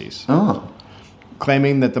Prophecies. Oh.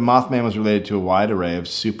 Claiming that the Mothman was related to a wide array of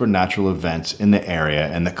supernatural events in the area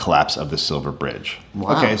and the collapse of the Silver Bridge.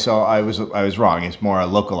 Wow. Okay, so I was wrong. It's more a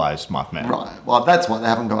localized Mothman. Right. Well, that's why they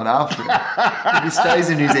haven't gone after him. If he stays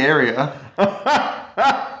in his area.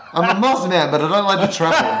 I'm a Mothman, but I don't like to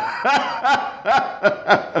travel.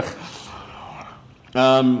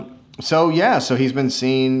 So he was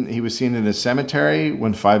seen in a cemetery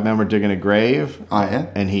when 5 men were digging a grave. Oh, yeah?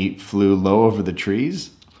 And he flew low over the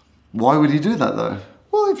trees. Why would he do that, though?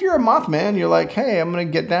 Well, if you're a Mothman, you're like, hey, I'm going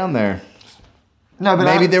to get down there. No, but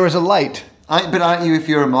maybe there was a light. But aren't you, if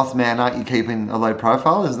you're a Mothman, aren't you keeping a low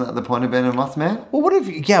profile? Isn't that the point of being a Mothman? Well, but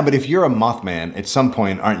if you're a Mothman, at some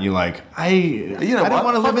point, aren't you like, I don't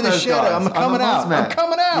want to live in the shit. I'm coming out.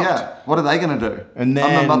 Yeah. What are they going to do? And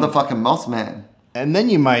then, I'm a motherfucking Mothman. And then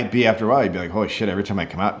you might be, after a while, you'd be like, holy shit, every time I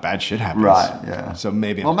come out, bad shit happens. Right, yeah. So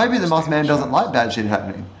maybe... Well, maybe the Mothman doesn't like bad shit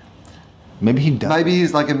happening. Maybe he does. Maybe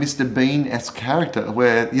he's like a Mr. Bean-esque character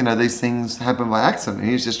where, you know, these things happen by accident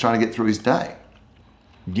and he's just trying to get through his day.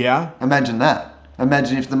 Yeah. Imagine that.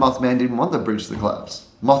 Imagine if the Mothman didn't want the bridge to collapse.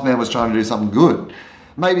 Mothman was trying to do something good.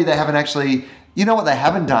 Maybe they haven't actually... You know what they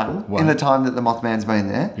haven't done in the time that the Mothman's been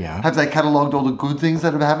there? Yeah. Have they catalogued all the good things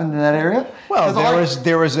that have happened in that area? Well,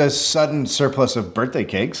 there was a sudden surplus of birthday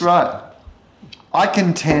cakes. Right. I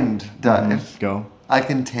contend, Dave. Go. I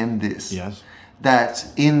contend this. Yes. That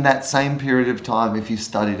in that same period of time, if you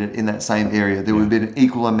studied it in that same area, there would be an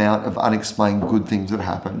equal amount of unexplained good things that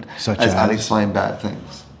happened as unexplained bad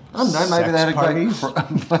things. I don't know. Maybe they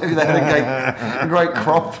had a great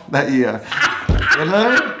crop that year. You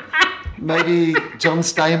know. Maybe John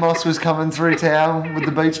Stamos was coming through town with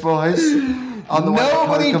the Beach Boys.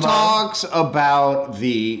 Nobody talks about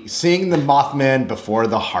seeing the Mothman before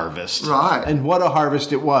the harvest. Right. And what a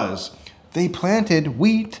harvest it was. They planted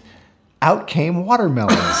wheat. Out came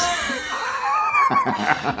watermelons.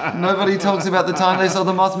 Nobody talks about the time they saw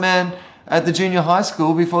the Mothman at the junior high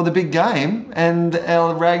school before the big game and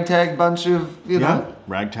our ragtag bunch of, you know.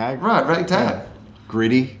 Ragtag? Right, ragtag. Yeah.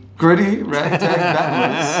 Gritty, ragtag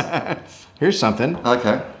battlers. Here's something.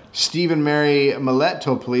 Okay. Steve and Mary Millette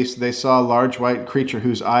told police they saw a large white creature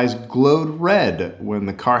whose eyes glowed red when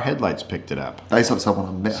the car headlights picked it up. They saw someone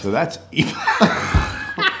on meth. So that's evil.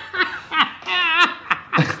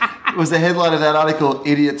 Was the headline of that article,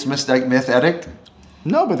 Idiots Mistake Meth Addict?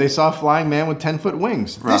 No, but they saw a flying man with 10-foot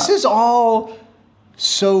wings. Right. This is all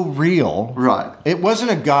so real. Right. It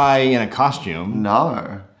wasn't a guy in a costume.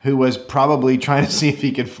 No. Who was probably trying to see if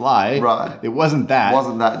he could fly. Right. It wasn't that.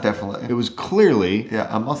 Wasn't that, definitely. It was clearly... Yeah,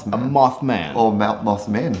 a Mothman. A Mothman. Or Mount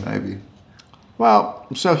Mothman, maybe. Well,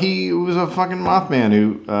 so he was a fucking Mothman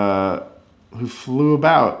who flew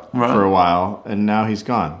about for a while, and now he's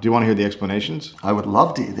gone. Do you want to hear the explanations? I would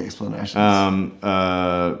love to hear the explanations.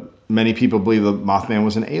 Many people believe the Mothman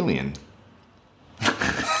was an alien.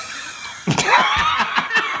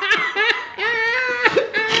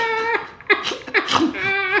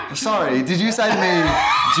 Sorry, did you say to me,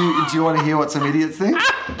 do you want to hear what some idiots think?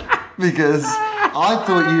 Because I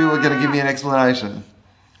thought you were going to give me an explanation.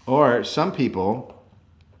 Or some people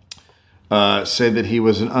say that he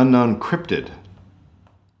was an unknown cryptid.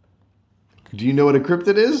 Do you know what a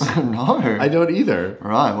cryptid is? No. I don't either.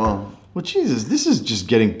 Right, well... Well, Jesus, this is just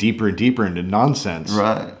getting deeper and deeper into nonsense.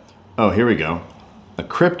 Right. Oh, here we go. A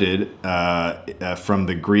cryptid, from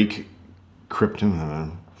the Greek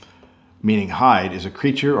cryptum, meaning hide, is a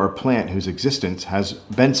creature or plant whose existence has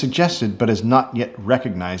been suggested but is not yet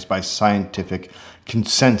recognized by scientific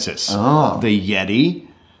consensus. Oh. The Yeti,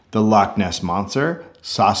 the Loch Ness Monster,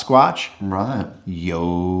 Sasquatch, right.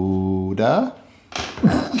 Yoda.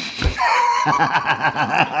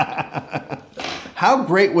 How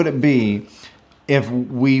great would it be if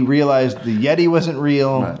we realized the Yeti wasn't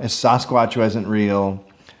real, right. Sasquatch wasn't real,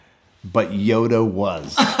 but Yoda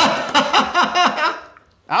was?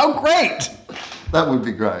 How great! That would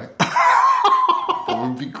be great. That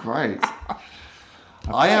would be great.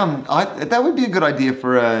 That would be a good idea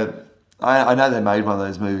for a. I know they made one of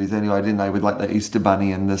those movies anyway, didn't they? With like the Easter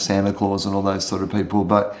Bunny and the Santa Claus and all those sort of people.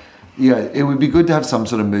 But yeah, it would be good to have some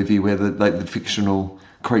sort of movie where the fictional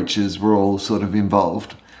creatures were all sort of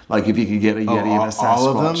involved. Like if you could get a Yeti and a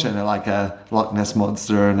Sasquatch and a Loch Ness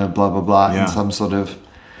Monster and a blah blah blah and some sort of.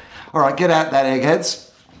 All right, get out that eggheads.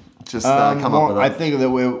 Just come up with it. I think that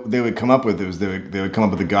what they would come up with is they would come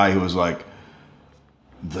up with a guy who was like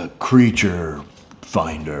the creature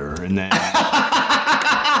finder, and then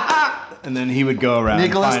and then he would go around.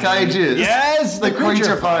 Nicolas Cage is yes, the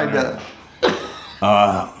creature finder.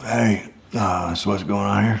 Hey, so what's going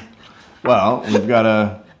on here? Well, we've got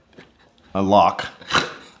a lock,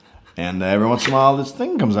 and every once in a while this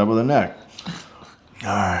thing comes up with a neck.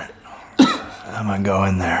 All right, I'm gonna go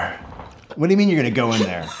in there. What do you mean you're gonna go in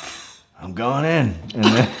there? I'm going in,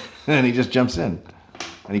 and then he just jumps in,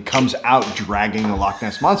 and he comes out dragging the Loch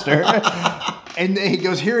Ness Monster, and he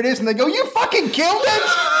goes, "Here it is," and they go, "You fucking killed it!"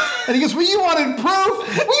 And he goes, "Well, you wanted proof.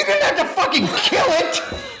 Well, you didn't have to fucking kill it."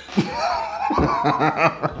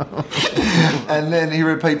 And then he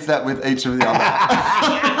repeats that with each of the other.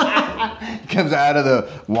 He comes out of the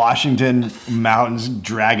Washington mountains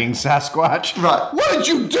dragging Sasquatch. Right. What did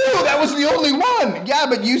you do? That was the only one. Yeah,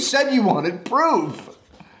 but you said you wanted proof.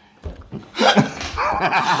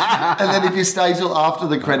 And then if you stay till after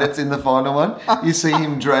the credits in the final one, you see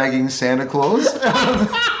him dragging Santa Claus.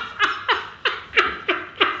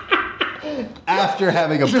 After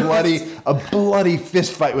having a bloody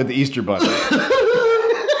fist fight with the Easter Bunny.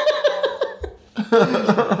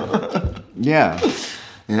 Yeah.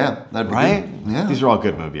 Yeah, that'd be right? Good. Yeah. These are all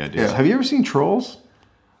good movie ideas. Yeah. Have you ever seen Trolls?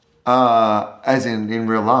 As in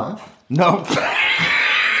real life? No.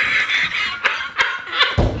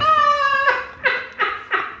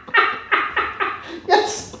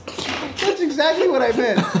 Yes. That's exactly what I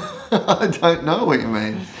meant. I don't know what you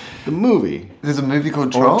mean. The movie. There's a movie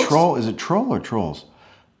called Trolls? Is it Troll or Trolls?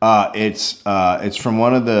 It's from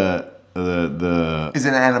one of the Is it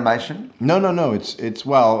an animation? No. It's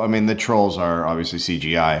well, I mean, the trolls are obviously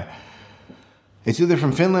CGI. It's either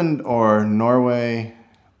from Finland or Norway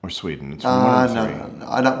or Sweden. It's from one of the three. No.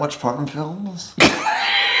 I don't watch foreign films.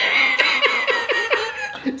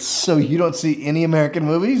 So you don't see any American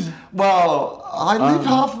movies? Well, I live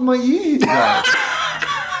half of my year here, guys.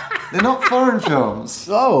 They're not foreign films.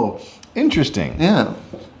 Oh, interesting. Yeah.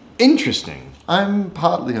 Interesting. I'm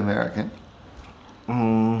partly American.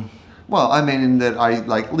 Well, I mean in that I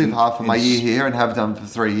live half of my year here and have done for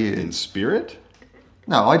 3 years. In spirit?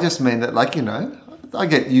 No, I just mean that I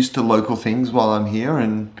get used to local things while I'm here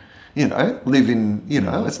and, live in,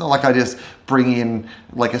 it's not like I just bring in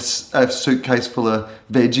like a suitcase full of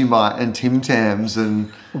Vegemite and Tim Tams and,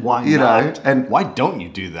 why not? And why don't you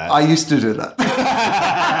do that? I used to do that.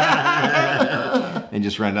 And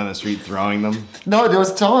just run down the street throwing them? No, there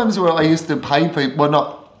was times where I used to pay people, well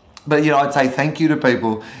not, but I'd say thank you to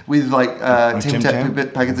people with packets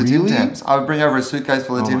of Tim Tams. I would bring over a suitcase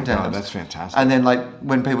full of Tim Tams. God, that's fantastic. And then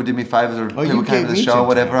when people did me favors or people came to the show or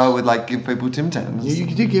whatever, I would give people Tim Tams. Yeah,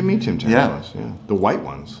 you did give me Tim Tams. Yeah. The white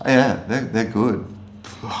ones. Yeah, they're good.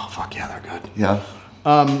 Oh fuck yeah, they're good. Yeah.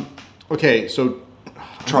 Okay, so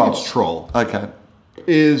Trolls. Troll. Okay.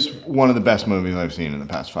 Is one of the best movies I've seen in the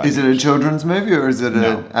past 5 years. Is it a children's movie or is it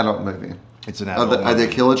an adult movie? It's an adult movie. Are there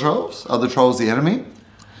killer trolls? Are the trolls the enemy?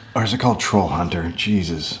 Or is it called Troll Hunter?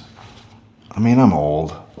 Jesus. I mean, I'm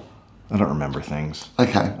old. I don't remember things.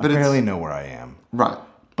 Okay. But I barely know where I am. Right.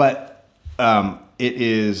 But it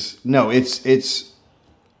is... No, it's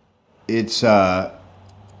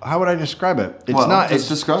how would I describe it? It's not... Just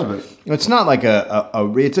describe it. It's not like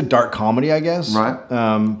it's a dark comedy, I guess. Right.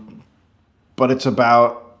 But it's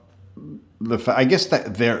about I guess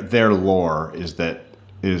that their lore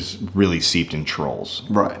is really seeped in trolls.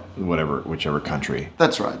 Right. Whichever country.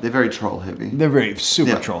 That's right. They're very troll heavy. They're very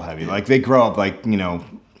super troll heavy. Like they grow up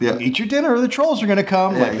eat your dinner or the trolls are going to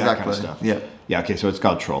come. Yeah, like exactly. That kind of stuff. Yeah. Yeah. Okay. So it's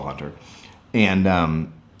called Troll Hunter, and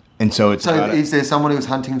so it's. So is there someone who's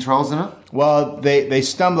hunting trolls in it? Well, they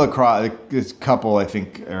stumble across this couple, I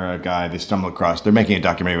think, or a guy. They stumble across. They're making a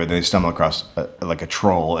documentary where they stumble across a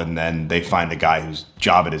troll, and then they find the guy whose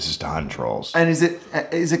job it is to hunt trolls. And is it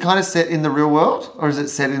kind of set in the real world, or is it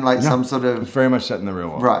set in some sort of? It's very much set in the real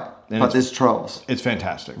world, right? And but there's trolls. It's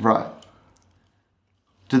fantastic, right?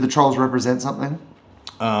 Do the trolls represent something?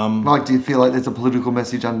 Like, do you feel like there's a political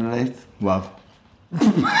message underneath? Love.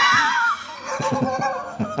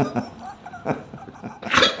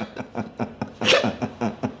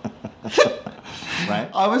 Right?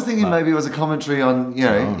 I was thinking maybe it was a commentary on,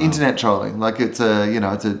 internet trolling. Like it's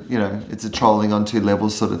a trolling on two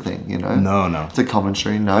levels sort of thing, No. It's a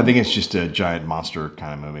commentary, no. I think it's just a giant monster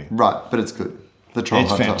kind of movie. Right, but it's good. The Troll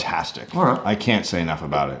It's Hunter. fantastic. All right. I can't say enough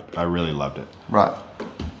about it. I really loved it. Right.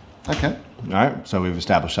 Okay. All right, so we've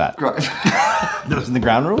established that. Great. Those are the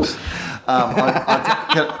ground rules?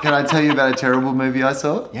 Can I tell you about a terrible movie I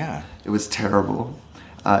saw? Yeah. It was terrible.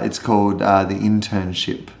 It's called The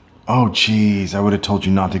Internship. Oh, geez. I would have told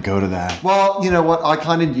you not to go to that. Well, you know what? I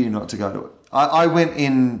kind of knew not to go to it. I went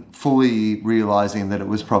in fully realizing that it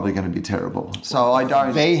was probably going to be terrible. So I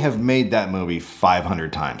don't... They have made that movie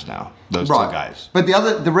 500 times now, those two guys. But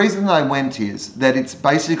the reason that I went is that it's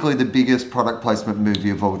basically the biggest product placement movie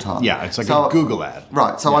of all time. Yeah, it's like a Google ad.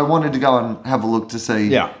 Right, so I wanted to go and have a look to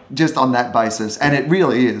see just on that basis. And it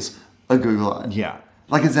really is a Google ad. Yeah.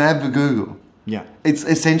 Like it's an ad for Google. Yeah. It's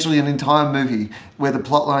essentially an entire movie where the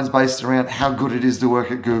plot line's based around how good it is to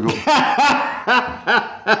work at Google.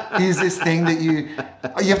 Here's this thing that you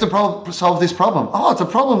have to solve this problem. Oh, it's a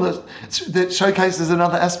problem that showcases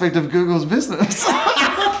another aspect of Google's business.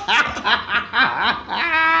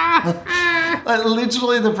 Like,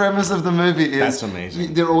 literally, the premise of the movie is that's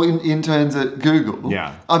amazing. They're all interns at Google.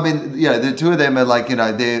 Yeah. I mean, the two of them are like,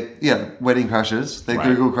 they're wedding crashers. They're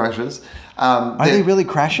Google crashers. Are they really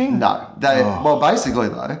crashing? No. Well, basically,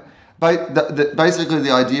 though. Basically,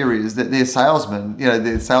 the idea is that their salesmen,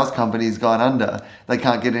 their sales company's gone under. They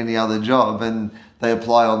can't get any other job, and they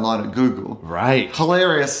apply online at Google. Right.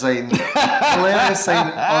 Hilarious scene online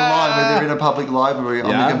where they're in a public library on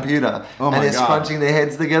the computer, and they're scrunching their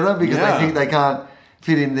heads together because they think they can't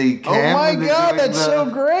fit in the cam. Oh my God, that's so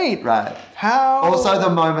great. Right. How? Also, the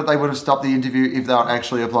moment they would have stopped the interview if they were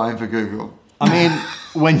actually applying for Google. I mean,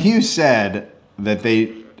 when you said that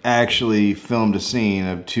they actually filmed a scene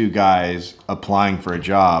of two guys applying for a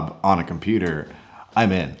job on a computer,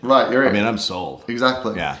 I'm in. Right, you're in. I mean, I'm sold.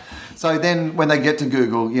 Exactly. Yeah. So then when they get to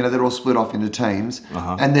Google, they're all split off into teams,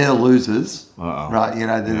 and they're the losers. Uh-oh. Right,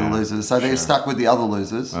 they're the losers. So they're stuck with the other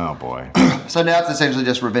losers. Oh, boy. So now it's essentially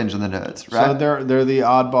just Revenge of the Nerds, right? So they're the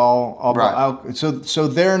oddball right. So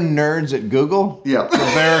they're nerds at Google? Yeah. So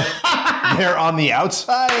they're on the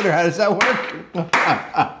outside, or how does that work?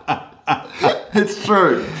 It's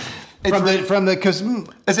true. Because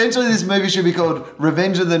essentially this movie should be called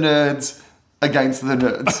Revenge of the Nerds Against the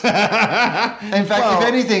Nerds. In fact, if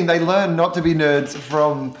anything, they learn not to be nerds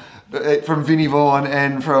from Vinnie Vaughn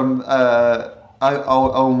and from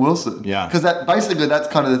Owen Wilson. Yeah. Because that's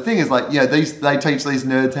kind of the thing is like, they teach these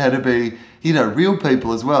nerds how to be, real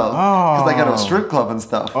people as well. Because they go to a strip club and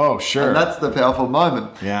stuff. Oh, sure. And that's the powerful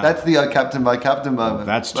moment. Yeah. That's the Oh Captain, My Captain moment.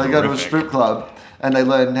 That's They go to a strip club and they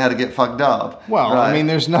learn how to get fucked up. Well, right? I mean,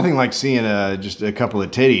 there's nothing like seeing just a couple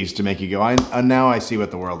of titties to make you go, now I see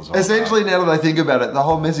what the world is all Essentially, about. now that I think about it, the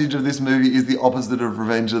whole message of this movie is the opposite of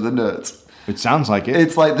Revenge of the Nerds. It sounds like it.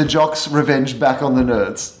 It's like the jocks' revenge back on the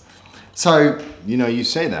nerds. So... you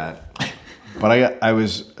say that, but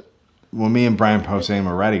when me and Brian Posehn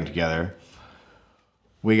were writing together,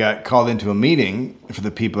 we got called into a meeting for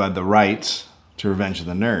the people who had the rights to Revenge of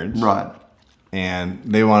the Nerds. Right. And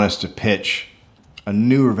they want us to pitch a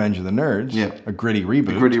new Revenge of the Nerds. Yeah. A gritty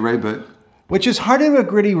reboot. A gritty reboot. Which is hard to do a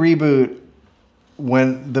gritty reboot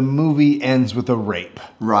when the movie ends with a rape.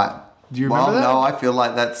 Right. Do you remember that? No, I feel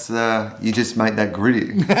like that's, you just make that gritty.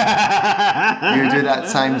 You do that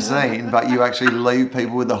same scene, but you actually leave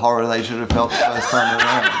people with the horror they should have felt the first time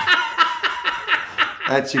around.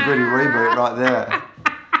 That's your gritty reboot right there.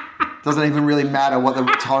 Doesn't even really matter what the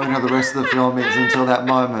tone of the rest of the film is until that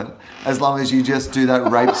moment, as long as you just do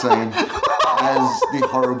that rape scene as the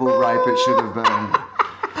horrible rape it should have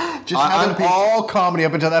been. Just have it all comedy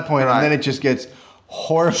up until that point, right. And then it just gets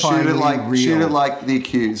horrifyingly real. Shoot it like The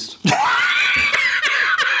Accused.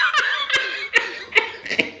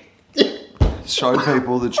 Show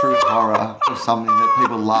people the true horror of something that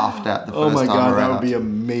people laughed at the first time around. Oh my God, that would be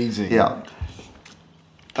amazing. Yeah.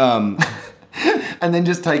 And then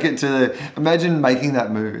just take it to imagine making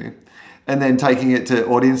that movie and then taking it to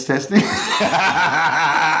audience testing.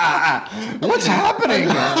 What's happening?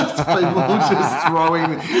 People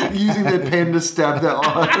just using their pen to stab their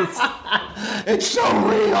eyes. It's so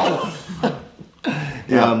real.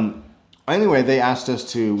 Yeah. Anyway, they asked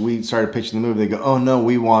us we started pitching the movie. They go, oh no,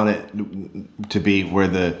 we want it to be where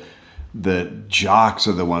the jocks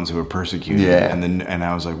are the ones who are persecuted. Yeah. And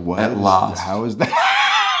I was like, what? At last. How is that?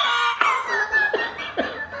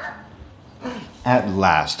 At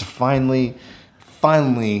last. Finally,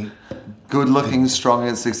 finally... Good-looking, strong,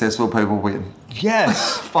 and successful people win.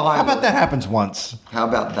 Yes. Finally. How about that happens once? How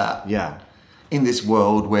about that? Yeah. In this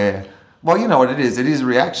world where, well, you know what it is. It is a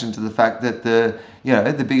reaction to the fact that the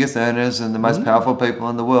biggest earners and the most powerful people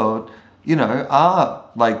in the world, are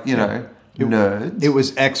nerds. It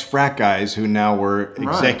was ex-frat guys who now were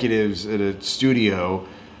executives at a studio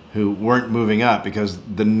who weren't moving up because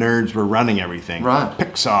the nerds were running everything. Right.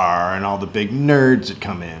 Pixar and all the big nerds that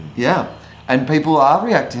come in. Yeah. And people are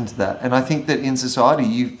reacting to that. And I think that in society,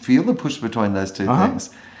 you feel the push between those two things.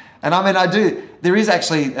 And I mean, I do. There is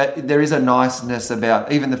actually, there is a niceness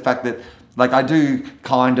about even the fact that, like, I do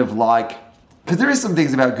kind of like, because there is some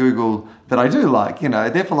things about Google that I do like,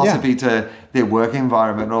 their philosophy to their work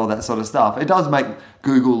environment and all that sort of stuff. It does make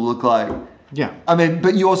Google look like, I mean,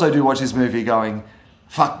 but you also do watch this movie going,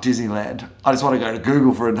 fuck Disneyland. I just want to go to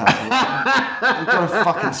Google for a day. They've got a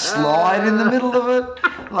fucking slide in the middle of it.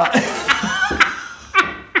 Like,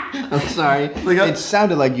 I'm sorry. It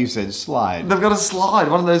sounded like you said slide. They've got a slide,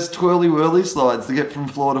 one of those twirly-whirly slides to get from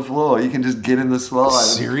floor to floor. You can just get in the slide.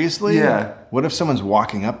 Seriously? Yeah. What if someone's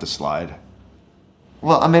walking up the slide?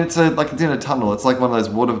 Well, I mean, it's in a tunnel. It's like one of those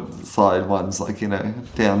water slide ones, like,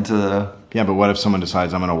 down to the... Yeah, but what if someone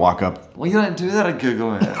decides I'm going to walk up... Well, you don't do that at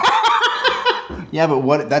Google, man. Yeah,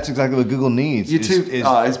 but that's exactly what Google needs.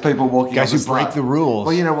 Is people walking guys up who break the rules.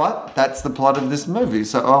 Well, you know what? That's the plot of this movie.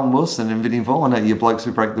 So Owen Wilson and Vinnie Vaughn are your blokes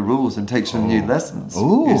who break the rules and teach them new lessons.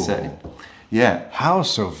 Ooh. You see. Yeah. How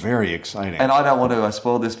so very exciting. And I don't want to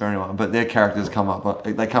spoil this for anyone, but their characters come out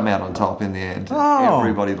on top in the end. Oh.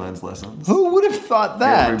 Everybody learns lessons. Who would have thought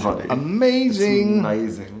that? Everybody. Amazing. It's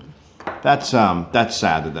amazing. That's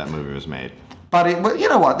sad that movie was made. But you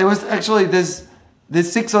know what? There's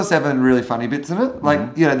 6 or 7 really funny bits in it.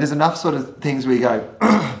 Like, there's enough sort of things where you go,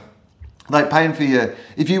 like paying for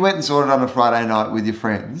if you went and saw it on a Friday night with your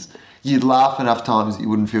friends, you'd laugh enough times that you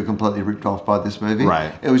wouldn't feel completely ripped off by this movie.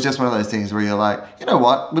 Right. It was just one of those things where you're like, you know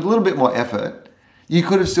what? With a little bit more effort, you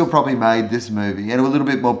could have still probably made this movie and a little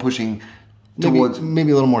bit more pushing towards...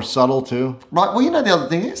 Maybe a little more subtle too. Right. Well, the other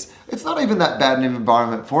thing is, it's not even that bad an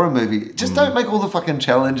environment for a movie. Just don't make all the fucking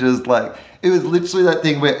challenges like... It was literally that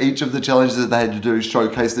thing where each of the challenges that they had to do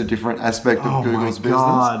showcased a different aspect of Google's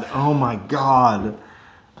business. Oh my God.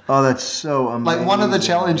 Oh, that's so amazing. Like, one of the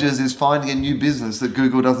challenges is finding a new business that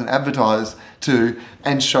Google doesn't advertise to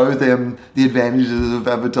and show them the advantages of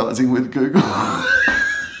advertising with Google.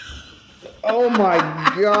 Oh my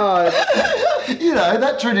God.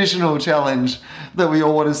 That traditional challenge that we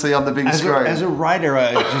all want to see on the big screen. As a writer,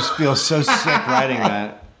 I just feel so sick writing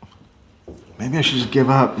that. Maybe I should just give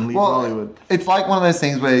up and leave Hollywood. It's like one of those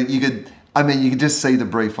things where you could just see the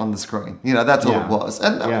brief on the screen. That's all it was.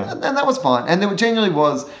 And that was fine. And there genuinely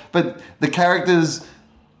was, but the characters,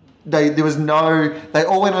 they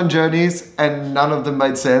all went on journeys and none of them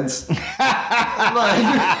made sense. Well,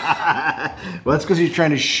 that's because he's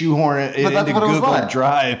trying to shoehorn it into Google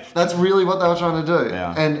Drive. That's really what they were trying to do.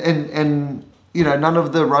 Yeah. And none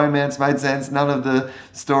of the romance made sense. None of the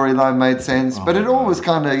storyline made sense. But it all was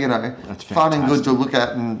kind of, fun and good to look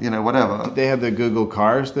at and, whatever. Did they have the Google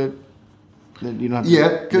cars that you don't have to...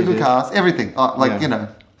 Yeah, Google cars, everything.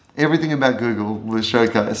 Everything about Google was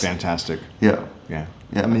showcased. Fantastic. Yeah. Yeah.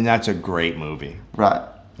 I mean, that's a great movie. Right.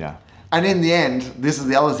 Yeah. And in the end, this is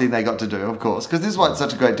the other thing they got to do, of course, because this is why it's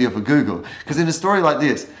such a great deal for Google. Because in a story like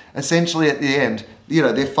this, essentially at the end,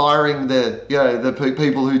 they're firing the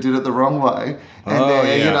people who did it the wrong way, and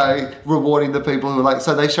they're rewarding the people who are like.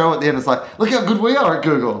 So they show at the end, it's like, look how good we are at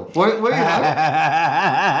Google. This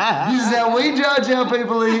is how we judge our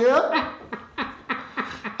people here.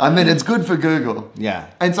 I mean, it's good for Google. Yeah.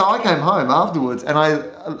 And so I came home afterwards, and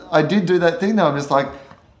I did do that thing. Though I'm just like.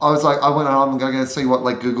 I went on, I'm going to see what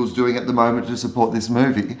Google's doing at the moment to support this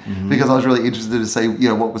movie because I was really interested to see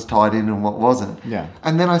what was tied in and what wasn't. Yeah.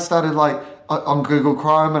 And then I started on Google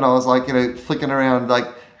Chrome and I was flicking around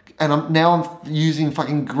and I'm using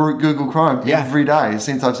fucking Google Chrome every day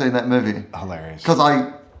since I've seen that movie. Hilarious. Because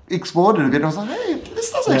I explored it a bit and I was like, hey,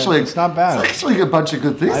 this does actually... It's not bad. It's actually a bunch of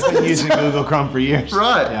good things. I've been using Google Chrome for years.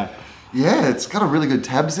 Right. Yeah. Yeah, it's got a really good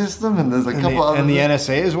tab system and there's a couple other... And the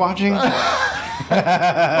NSA is watching?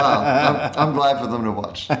 Well, I'm glad for them to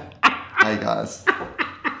watch. Hey guys,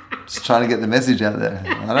 just trying to get the message out there.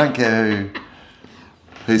 I don't care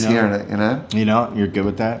who's hearing it. You're good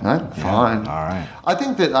with that. No, fine. All right. I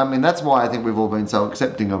think that that's why I think we've all been so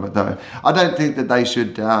accepting of it, though. I don't think that they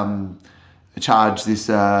should charge this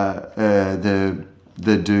the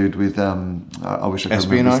dude with I wish I could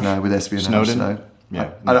remember his name, with espionage. Snowden.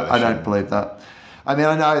 Yeah, I don't believe that. I mean,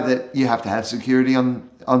 I know that you have to have security on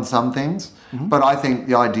some things, but I think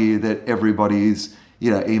the idea that everybody is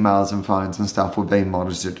emails and phones and stuff were being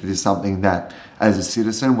monitored. It is something that, as a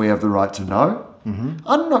citizen, we have the right to know. Mm-hmm.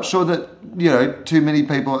 I'm not sure that, too many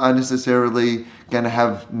people are necessarily going to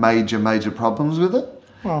have major problems with it.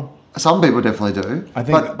 Well, some people definitely do. I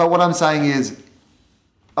think, but what I'm saying is,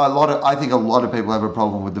 I think a lot of people have a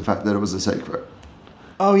problem with the fact that it was a secret.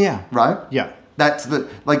 Oh yeah. Right? Yeah. That's a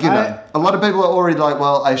lot of people are already like,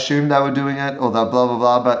 well, I assume they were doing it, or they're blah blah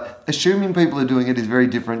blah. But assuming people are doing it is very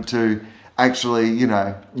different to actually,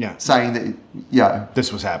 saying that,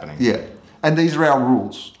 this was happening. Yeah. And these are our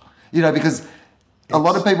rules. Because a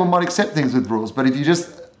lot of people might accept things with rules, but if you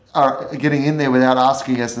just are getting in there without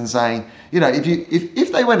asking us and saying,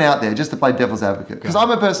 if they went out there just to play devil's advocate, because I'm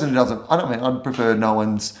a person who doesn't, I'd prefer no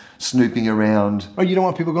one's snooping around. Oh, you don't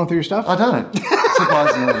want people going through your stuff? I don't,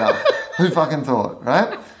 surprisingly enough. Who fucking thought,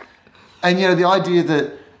 right? And, the idea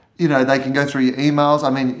that, they can go through your emails.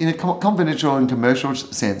 I mean, in a confidential and commercial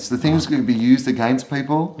sense, the things that could be used against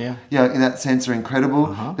people, in that sense are incredible.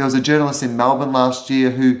 Uh-huh. There was a journalist in Melbourne last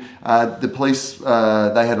year who the police,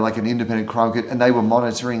 they had like an independent crime kit, and they were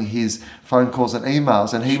monitoring his phone calls and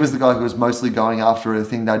emails, and he was the guy who was mostly going after a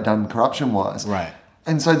thing they'd done corruption-wise. Right.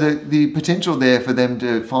 And so the potential there for them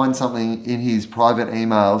to find something in his private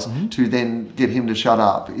emails to then get him to shut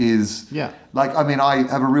up is I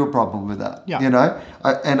have a real problem with that. Yeah. And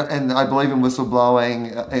I believe in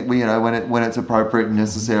whistleblowing, when it's appropriate and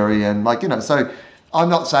necessary, and so I'm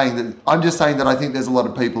not saying that. I'm just saying that I think there's a lot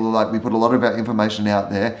of people who we put a lot of our information out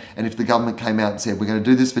there, and if the government came out and said we're going to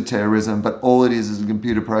do this for terrorism, but all it is a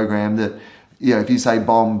computer program that if you say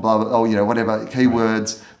bomb, blah blah, whatever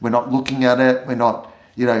keywords, we're not looking at it, we're not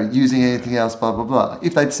using anything else, blah, blah, blah.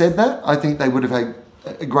 If they'd said that, I think they would have had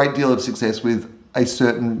a great deal of success with a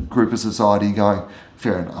certain group of society going,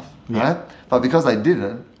 fair enough, right? But because they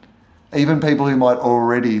didn't, even people who might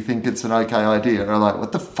already think it's an okay idea are like,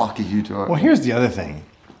 what the fuck are you doing? Well, here's the other thing.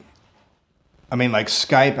 I mean,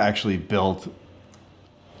 Skype actually built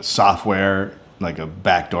software, like a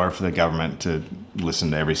backdoor for the government to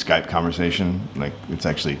listen to every Skype conversation. It's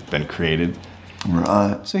actually been created.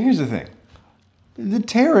 Right. So here's the thing. The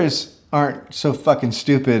terrorists aren't so fucking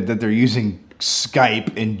stupid that they're using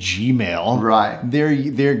Skype and Gmail. Right.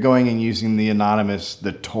 They're going and using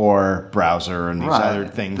the Tor browser and these other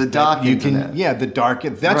things. The dark internet. The dark.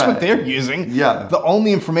 That's what they're using. Yeah. The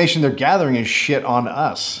only information they're gathering is shit on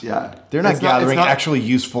us. Yeah. They're not gathering actually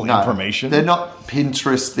useful information. They're not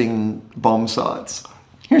Pinteresting bomb sites.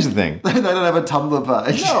 Here's the thing. They don't have a Tumblr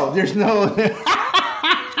page. No, there's no...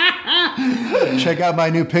 Check out my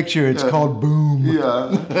new picture. It's called Boom.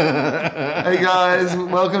 Yeah. Hey guys,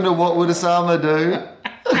 welcome to What Would Osama Do?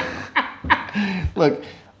 Look,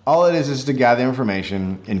 all it is to gather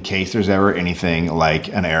information in case there's ever anything like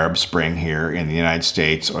an Arab Spring here in the United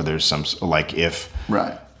States, or there's some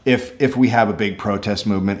if we have a big protest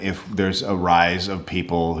movement, if there's a rise of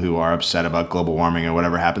people who are upset about global warming or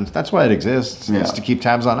whatever happens, that's why it exists. Yeah. It's to keep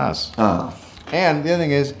tabs on us. Oh. And the other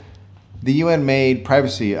thing is, the UN made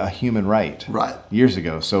privacy a human right years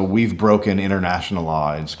ago, so we've broken international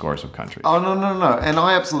law in scores of countries. Oh, no. And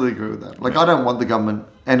I absolutely agree with that. I don't want the government,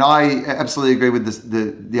 and I absolutely agree with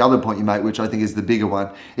the other point you make, which I think is the bigger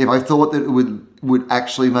one. If I thought that it would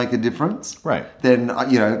actually make a difference, then,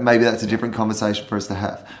 maybe that's a different conversation for us to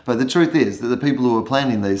have. But the truth is that the people who are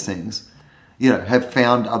planning these things, have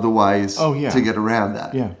found other ways to get around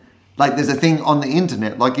that. Yeah. There's a thing on the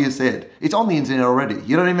internet, like you said. It's on the internet already.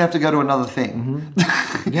 You don't even have to go to another thing.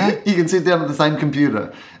 Mm-hmm. Yeah. You can sit down at the same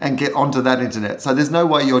computer and get onto that internet. So there's no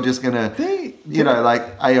way you're just going to,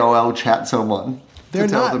 AOL chat someone to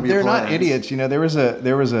tell them your plans. They're not idiots.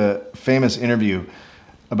 There was a famous interview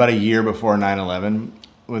about a year before 9/11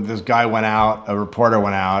 when this guy a reporter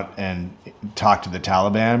went out and talked to the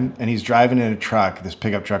Taliban. And he's driving in a truck, this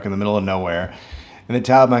pickup truck in the middle of nowhere. And the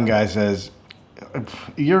Taliban guy says,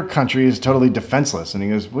 your country is totally defenseless. And he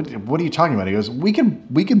goes, what are you talking about? He goes, we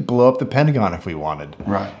could blow up the Pentagon if we wanted.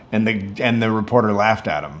 Right. And the reporter laughed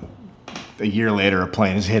at him. A year later, a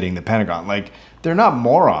plane is hitting the Pentagon. They're not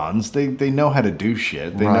morons. They know how to do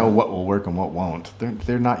shit. They know what will work and what won't.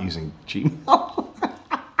 They're not using Gmail.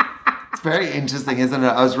 It's very interesting, isn't it?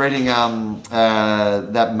 I was reading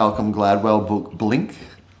that Malcolm Gladwell book, Blink.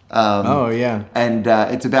 And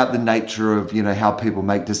it's about the nature of, how people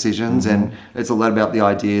make decisions. Mm-hmm. And it's a lot about the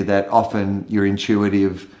idea that often your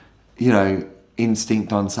intuitive,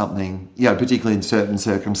 instinct on something, particularly in certain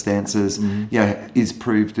circumstances, is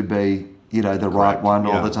proved to be, the right one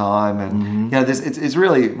all the time. And, it's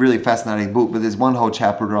really, really fascinating book. But there's one whole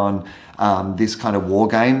chapter on this kind of war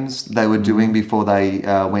games they were doing before they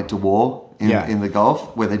went to war in the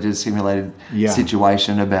Gulf, where they did a simulated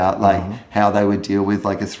situation about like how they would deal with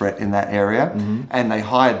like a threat in that area. And they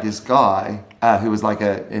hired this guy who was like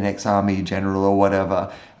an ex-army general or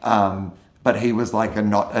whatever. But he was like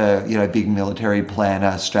not a big military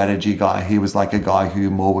planner, strategy guy. He was like a guy who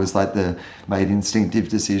more was like made instinctive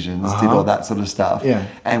decisions, did all that sort of stuff. Yeah.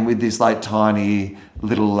 And with this like tiny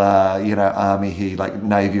little army, he like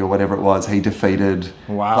Navy or whatever it was, he defeated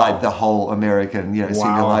like the whole American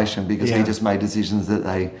simulation because he just made decisions that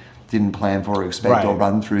they didn't plan for or expect or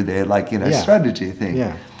run through their like strategy thing.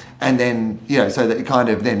 Yeah. And then so that it kind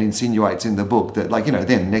of then insinuates in the book that like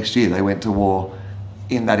then next year they went to war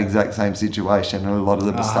in that exact same situation, and a lot of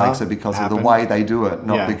the mistakes are because of the way they do it,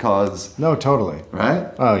 not because... No, totally.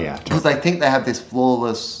 Right? Oh, yeah. Because they think they have this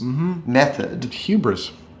flawless method.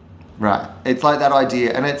 Hubris. Right. It's like that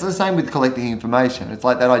idea, and it's the same with collecting information. It's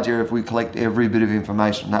like that idea if we collect every bit of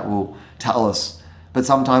information, that will tell us. But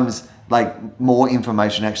sometimes, like, more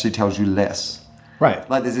information actually tells you less. Right.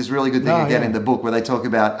 Like there's this really good thing in the book where they talk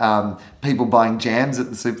about people buying jams at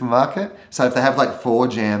the supermarket. So if they have like 4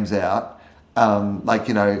 jams out,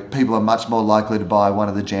 people are much more likely to buy one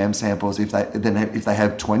of the jam samples if they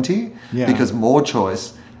have 20, because more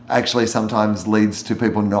choice actually sometimes leads to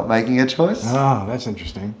people not making a choice. Oh, that's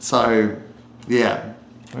interesting. So, yeah.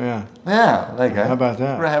 Yeah. Yeah, there you go. How about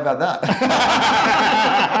that? How about that?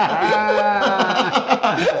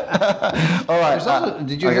 All right.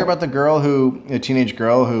 Did you hear about a teenage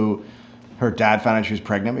girl who her dad found out she was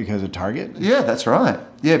pregnant because of Target? Yeah, that's right.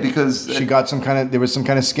 Yeah, because she got there was some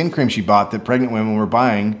kind of skin cream she bought that pregnant women were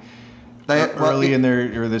buying in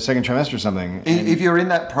their second trimester or something. If you're in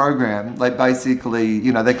that program, they basically,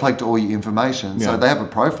 they collect all your information. So they have a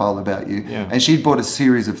profile about you. Yeah. And she'd bought a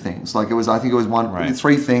series of things. Like I think it was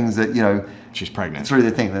 3 things that, she's pregnant. Through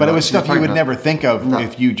the thing. But it was stuff you would never think of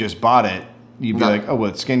if you just bought it. You'd be like, oh,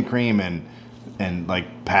 well, it's skin cream and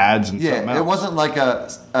like pads and something else. It wasn't like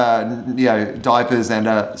diapers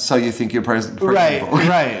and so you think you're pregnant.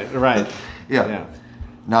 Right. Yeah.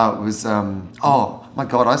 No, it was. Oh my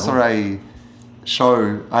God! I saw a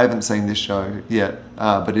show. I haven't seen this show yet,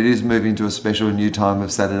 but it is moving to a special new time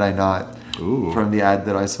of Saturday night. Ooh. From the ad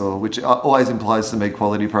that I saw, which always implies to me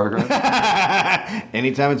quality program.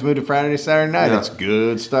 Anytime it's moved to Friday, Saturday night, it's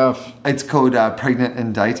good stuff. It's called Pregnant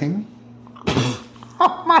and Dating.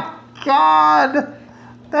 Oh my God!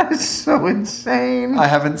 That is so insane. I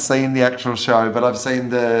haven't seen the actual show, but I've seen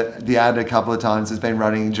the ad a couple of times. It's been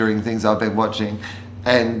running during things I've been watching.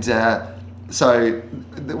 And so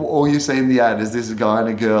all you see in the ad is this guy and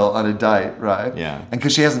a girl on a date, right? Yeah. And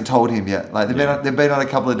because she hasn't told him yet. Like they've been on a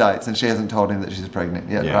couple of dates and she hasn't told him that she's pregnant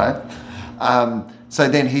yet, right? So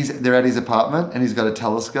then they're at his apartment and he's got a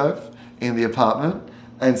telescope in the apartment.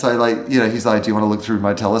 And so, he's like, do you want to look through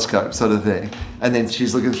my telescope sort of thing? And then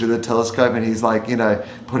she's looking through the telescope and he's like,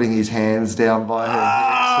 putting his hands down by her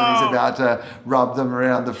hips and he's about to rub them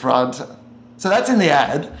around the front. So that's in the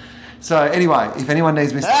ad. So anyway, if anyone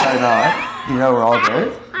needs me Saturday night, you know where I'll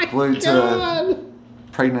be. Glued to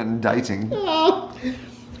Pregnant and Dating.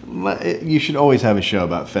 You should always have a show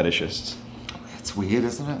about fetishists. It's weird,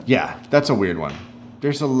 isn't it? Yeah, that's a weird one.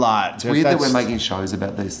 There's a lot. It's weird that we're making shows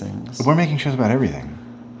about these things. We're making shows about everything.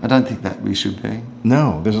 I don't think that we should be.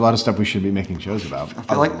 No, there's a lot of stuff we should be making shows about. I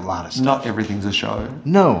feel like a lot of stuff. Not everything's a show.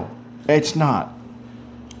 No, it's not.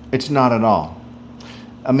 It's not at all.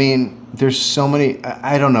 I mean, there's so many.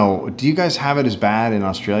 I don't know. Do you guys have it as bad in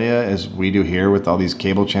Australia as we do here with all these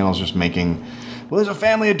cable channels just making? Well, there's a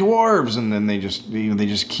family of dwarves, and then they just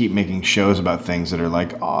keep making shows about things that are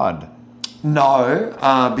like odd.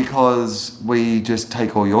 No, because we just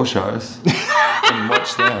take all your shows and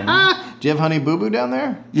watch them. Do you have Honey Boo Boo down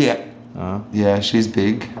there? Yeah. Yeah, she's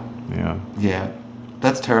big. Yeah. Yeah.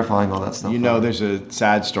 That's terrifying, all that stuff. There's a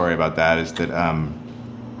sad story about that, is that...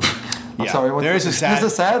 yeah, sorry, there's a sad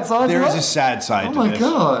side There is a sad side to this. Oh my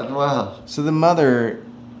God, wow. So the mother,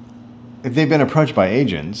 if they've been approached by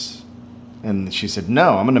agents, and she said,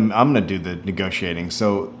 no, I'm gonna do the negotiating.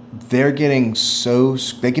 So they're getting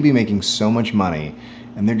they could be making so much money,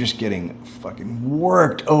 and they're just getting fucking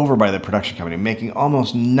worked over by the production company, making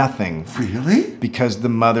almost nothing. Really? Because the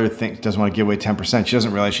mother doesn't want to give away 10%. She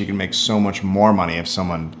doesn't realize she can make so much more money if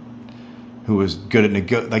someone who is good at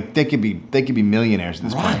they could be millionaires at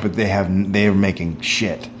this point, but they're making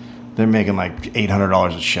shit. They're making like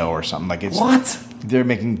 $800 a show or something. Like it's what? They're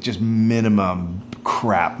making just minimum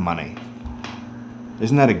crap money.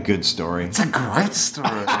 Isn't that a good story? It's a great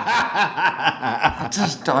story. I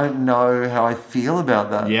just don't know how I feel about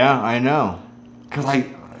that. Yeah, I know. Because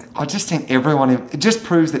I just think it just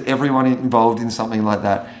proves that everyone involved in something like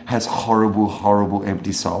that has horrible, horrible,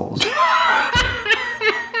 empty souls.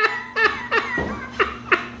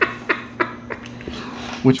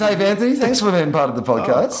 Dave Anthony, thanks for being part of the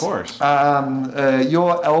podcast. Of course.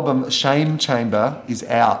 Your album Shame Chamber is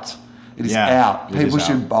out. It is out. People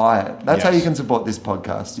should buy it. That's how you can support this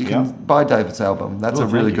podcast. You can buy David's album. That's a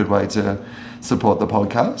really good way to support the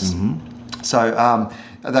podcast. Mm-hmm. So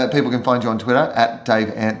that people can find you on Twitter at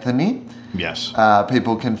Dave Anthony. Yes.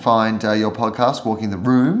 People can find your podcast, Walking the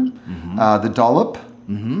Room, The Dollop.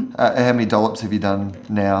 Mm-hmm. How many dollops have you done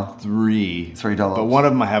now? 3. 3 dollops. But one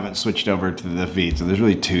of them I haven't switched over to the feed, so there's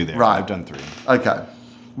really 2 there. Right. I've done 3. Okay.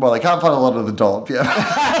 Well, they can't find a lot of the dollop yet.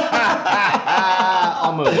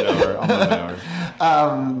 I'll move it over.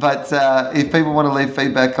 But if people want to leave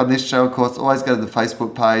feedback on this show, of course, always go to the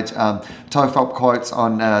Facebook page. TOEFOP Quotes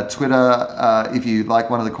on Twitter. If you like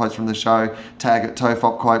one of the quotes from the show, tag it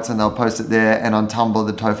TOEFOP Quotes and they'll post it there. And on Tumblr,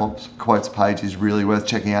 the TOEFOP Quotes page is really worth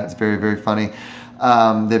checking out. It's very, very funny.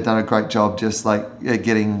 They've done a great job just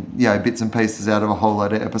getting bits and pieces out of a whole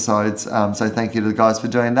load of episodes. So thank you to the guys for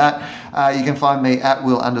doing that. You can find me at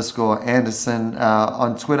Will_Anderson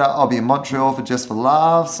on Twitter. I'll be in Montreal for Just for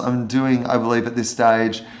Laughs. I'm doing, I believe at this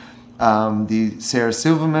stage, the Sarah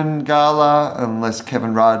Silverman Gala, unless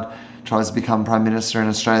Kevin Rudd tries to become Prime Minister in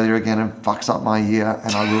Australia again and fucks up my year,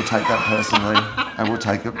 and I will take that personally. I will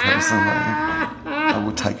take it personally.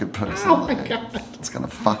 Oh my God. It's going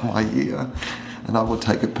to fuck my year. And I will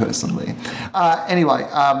take it personally. Anyway,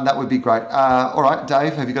 that would be great. All right,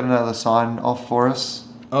 Dave, have you got another sign off for us?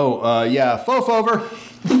 Oh, yeah. FOFOP over.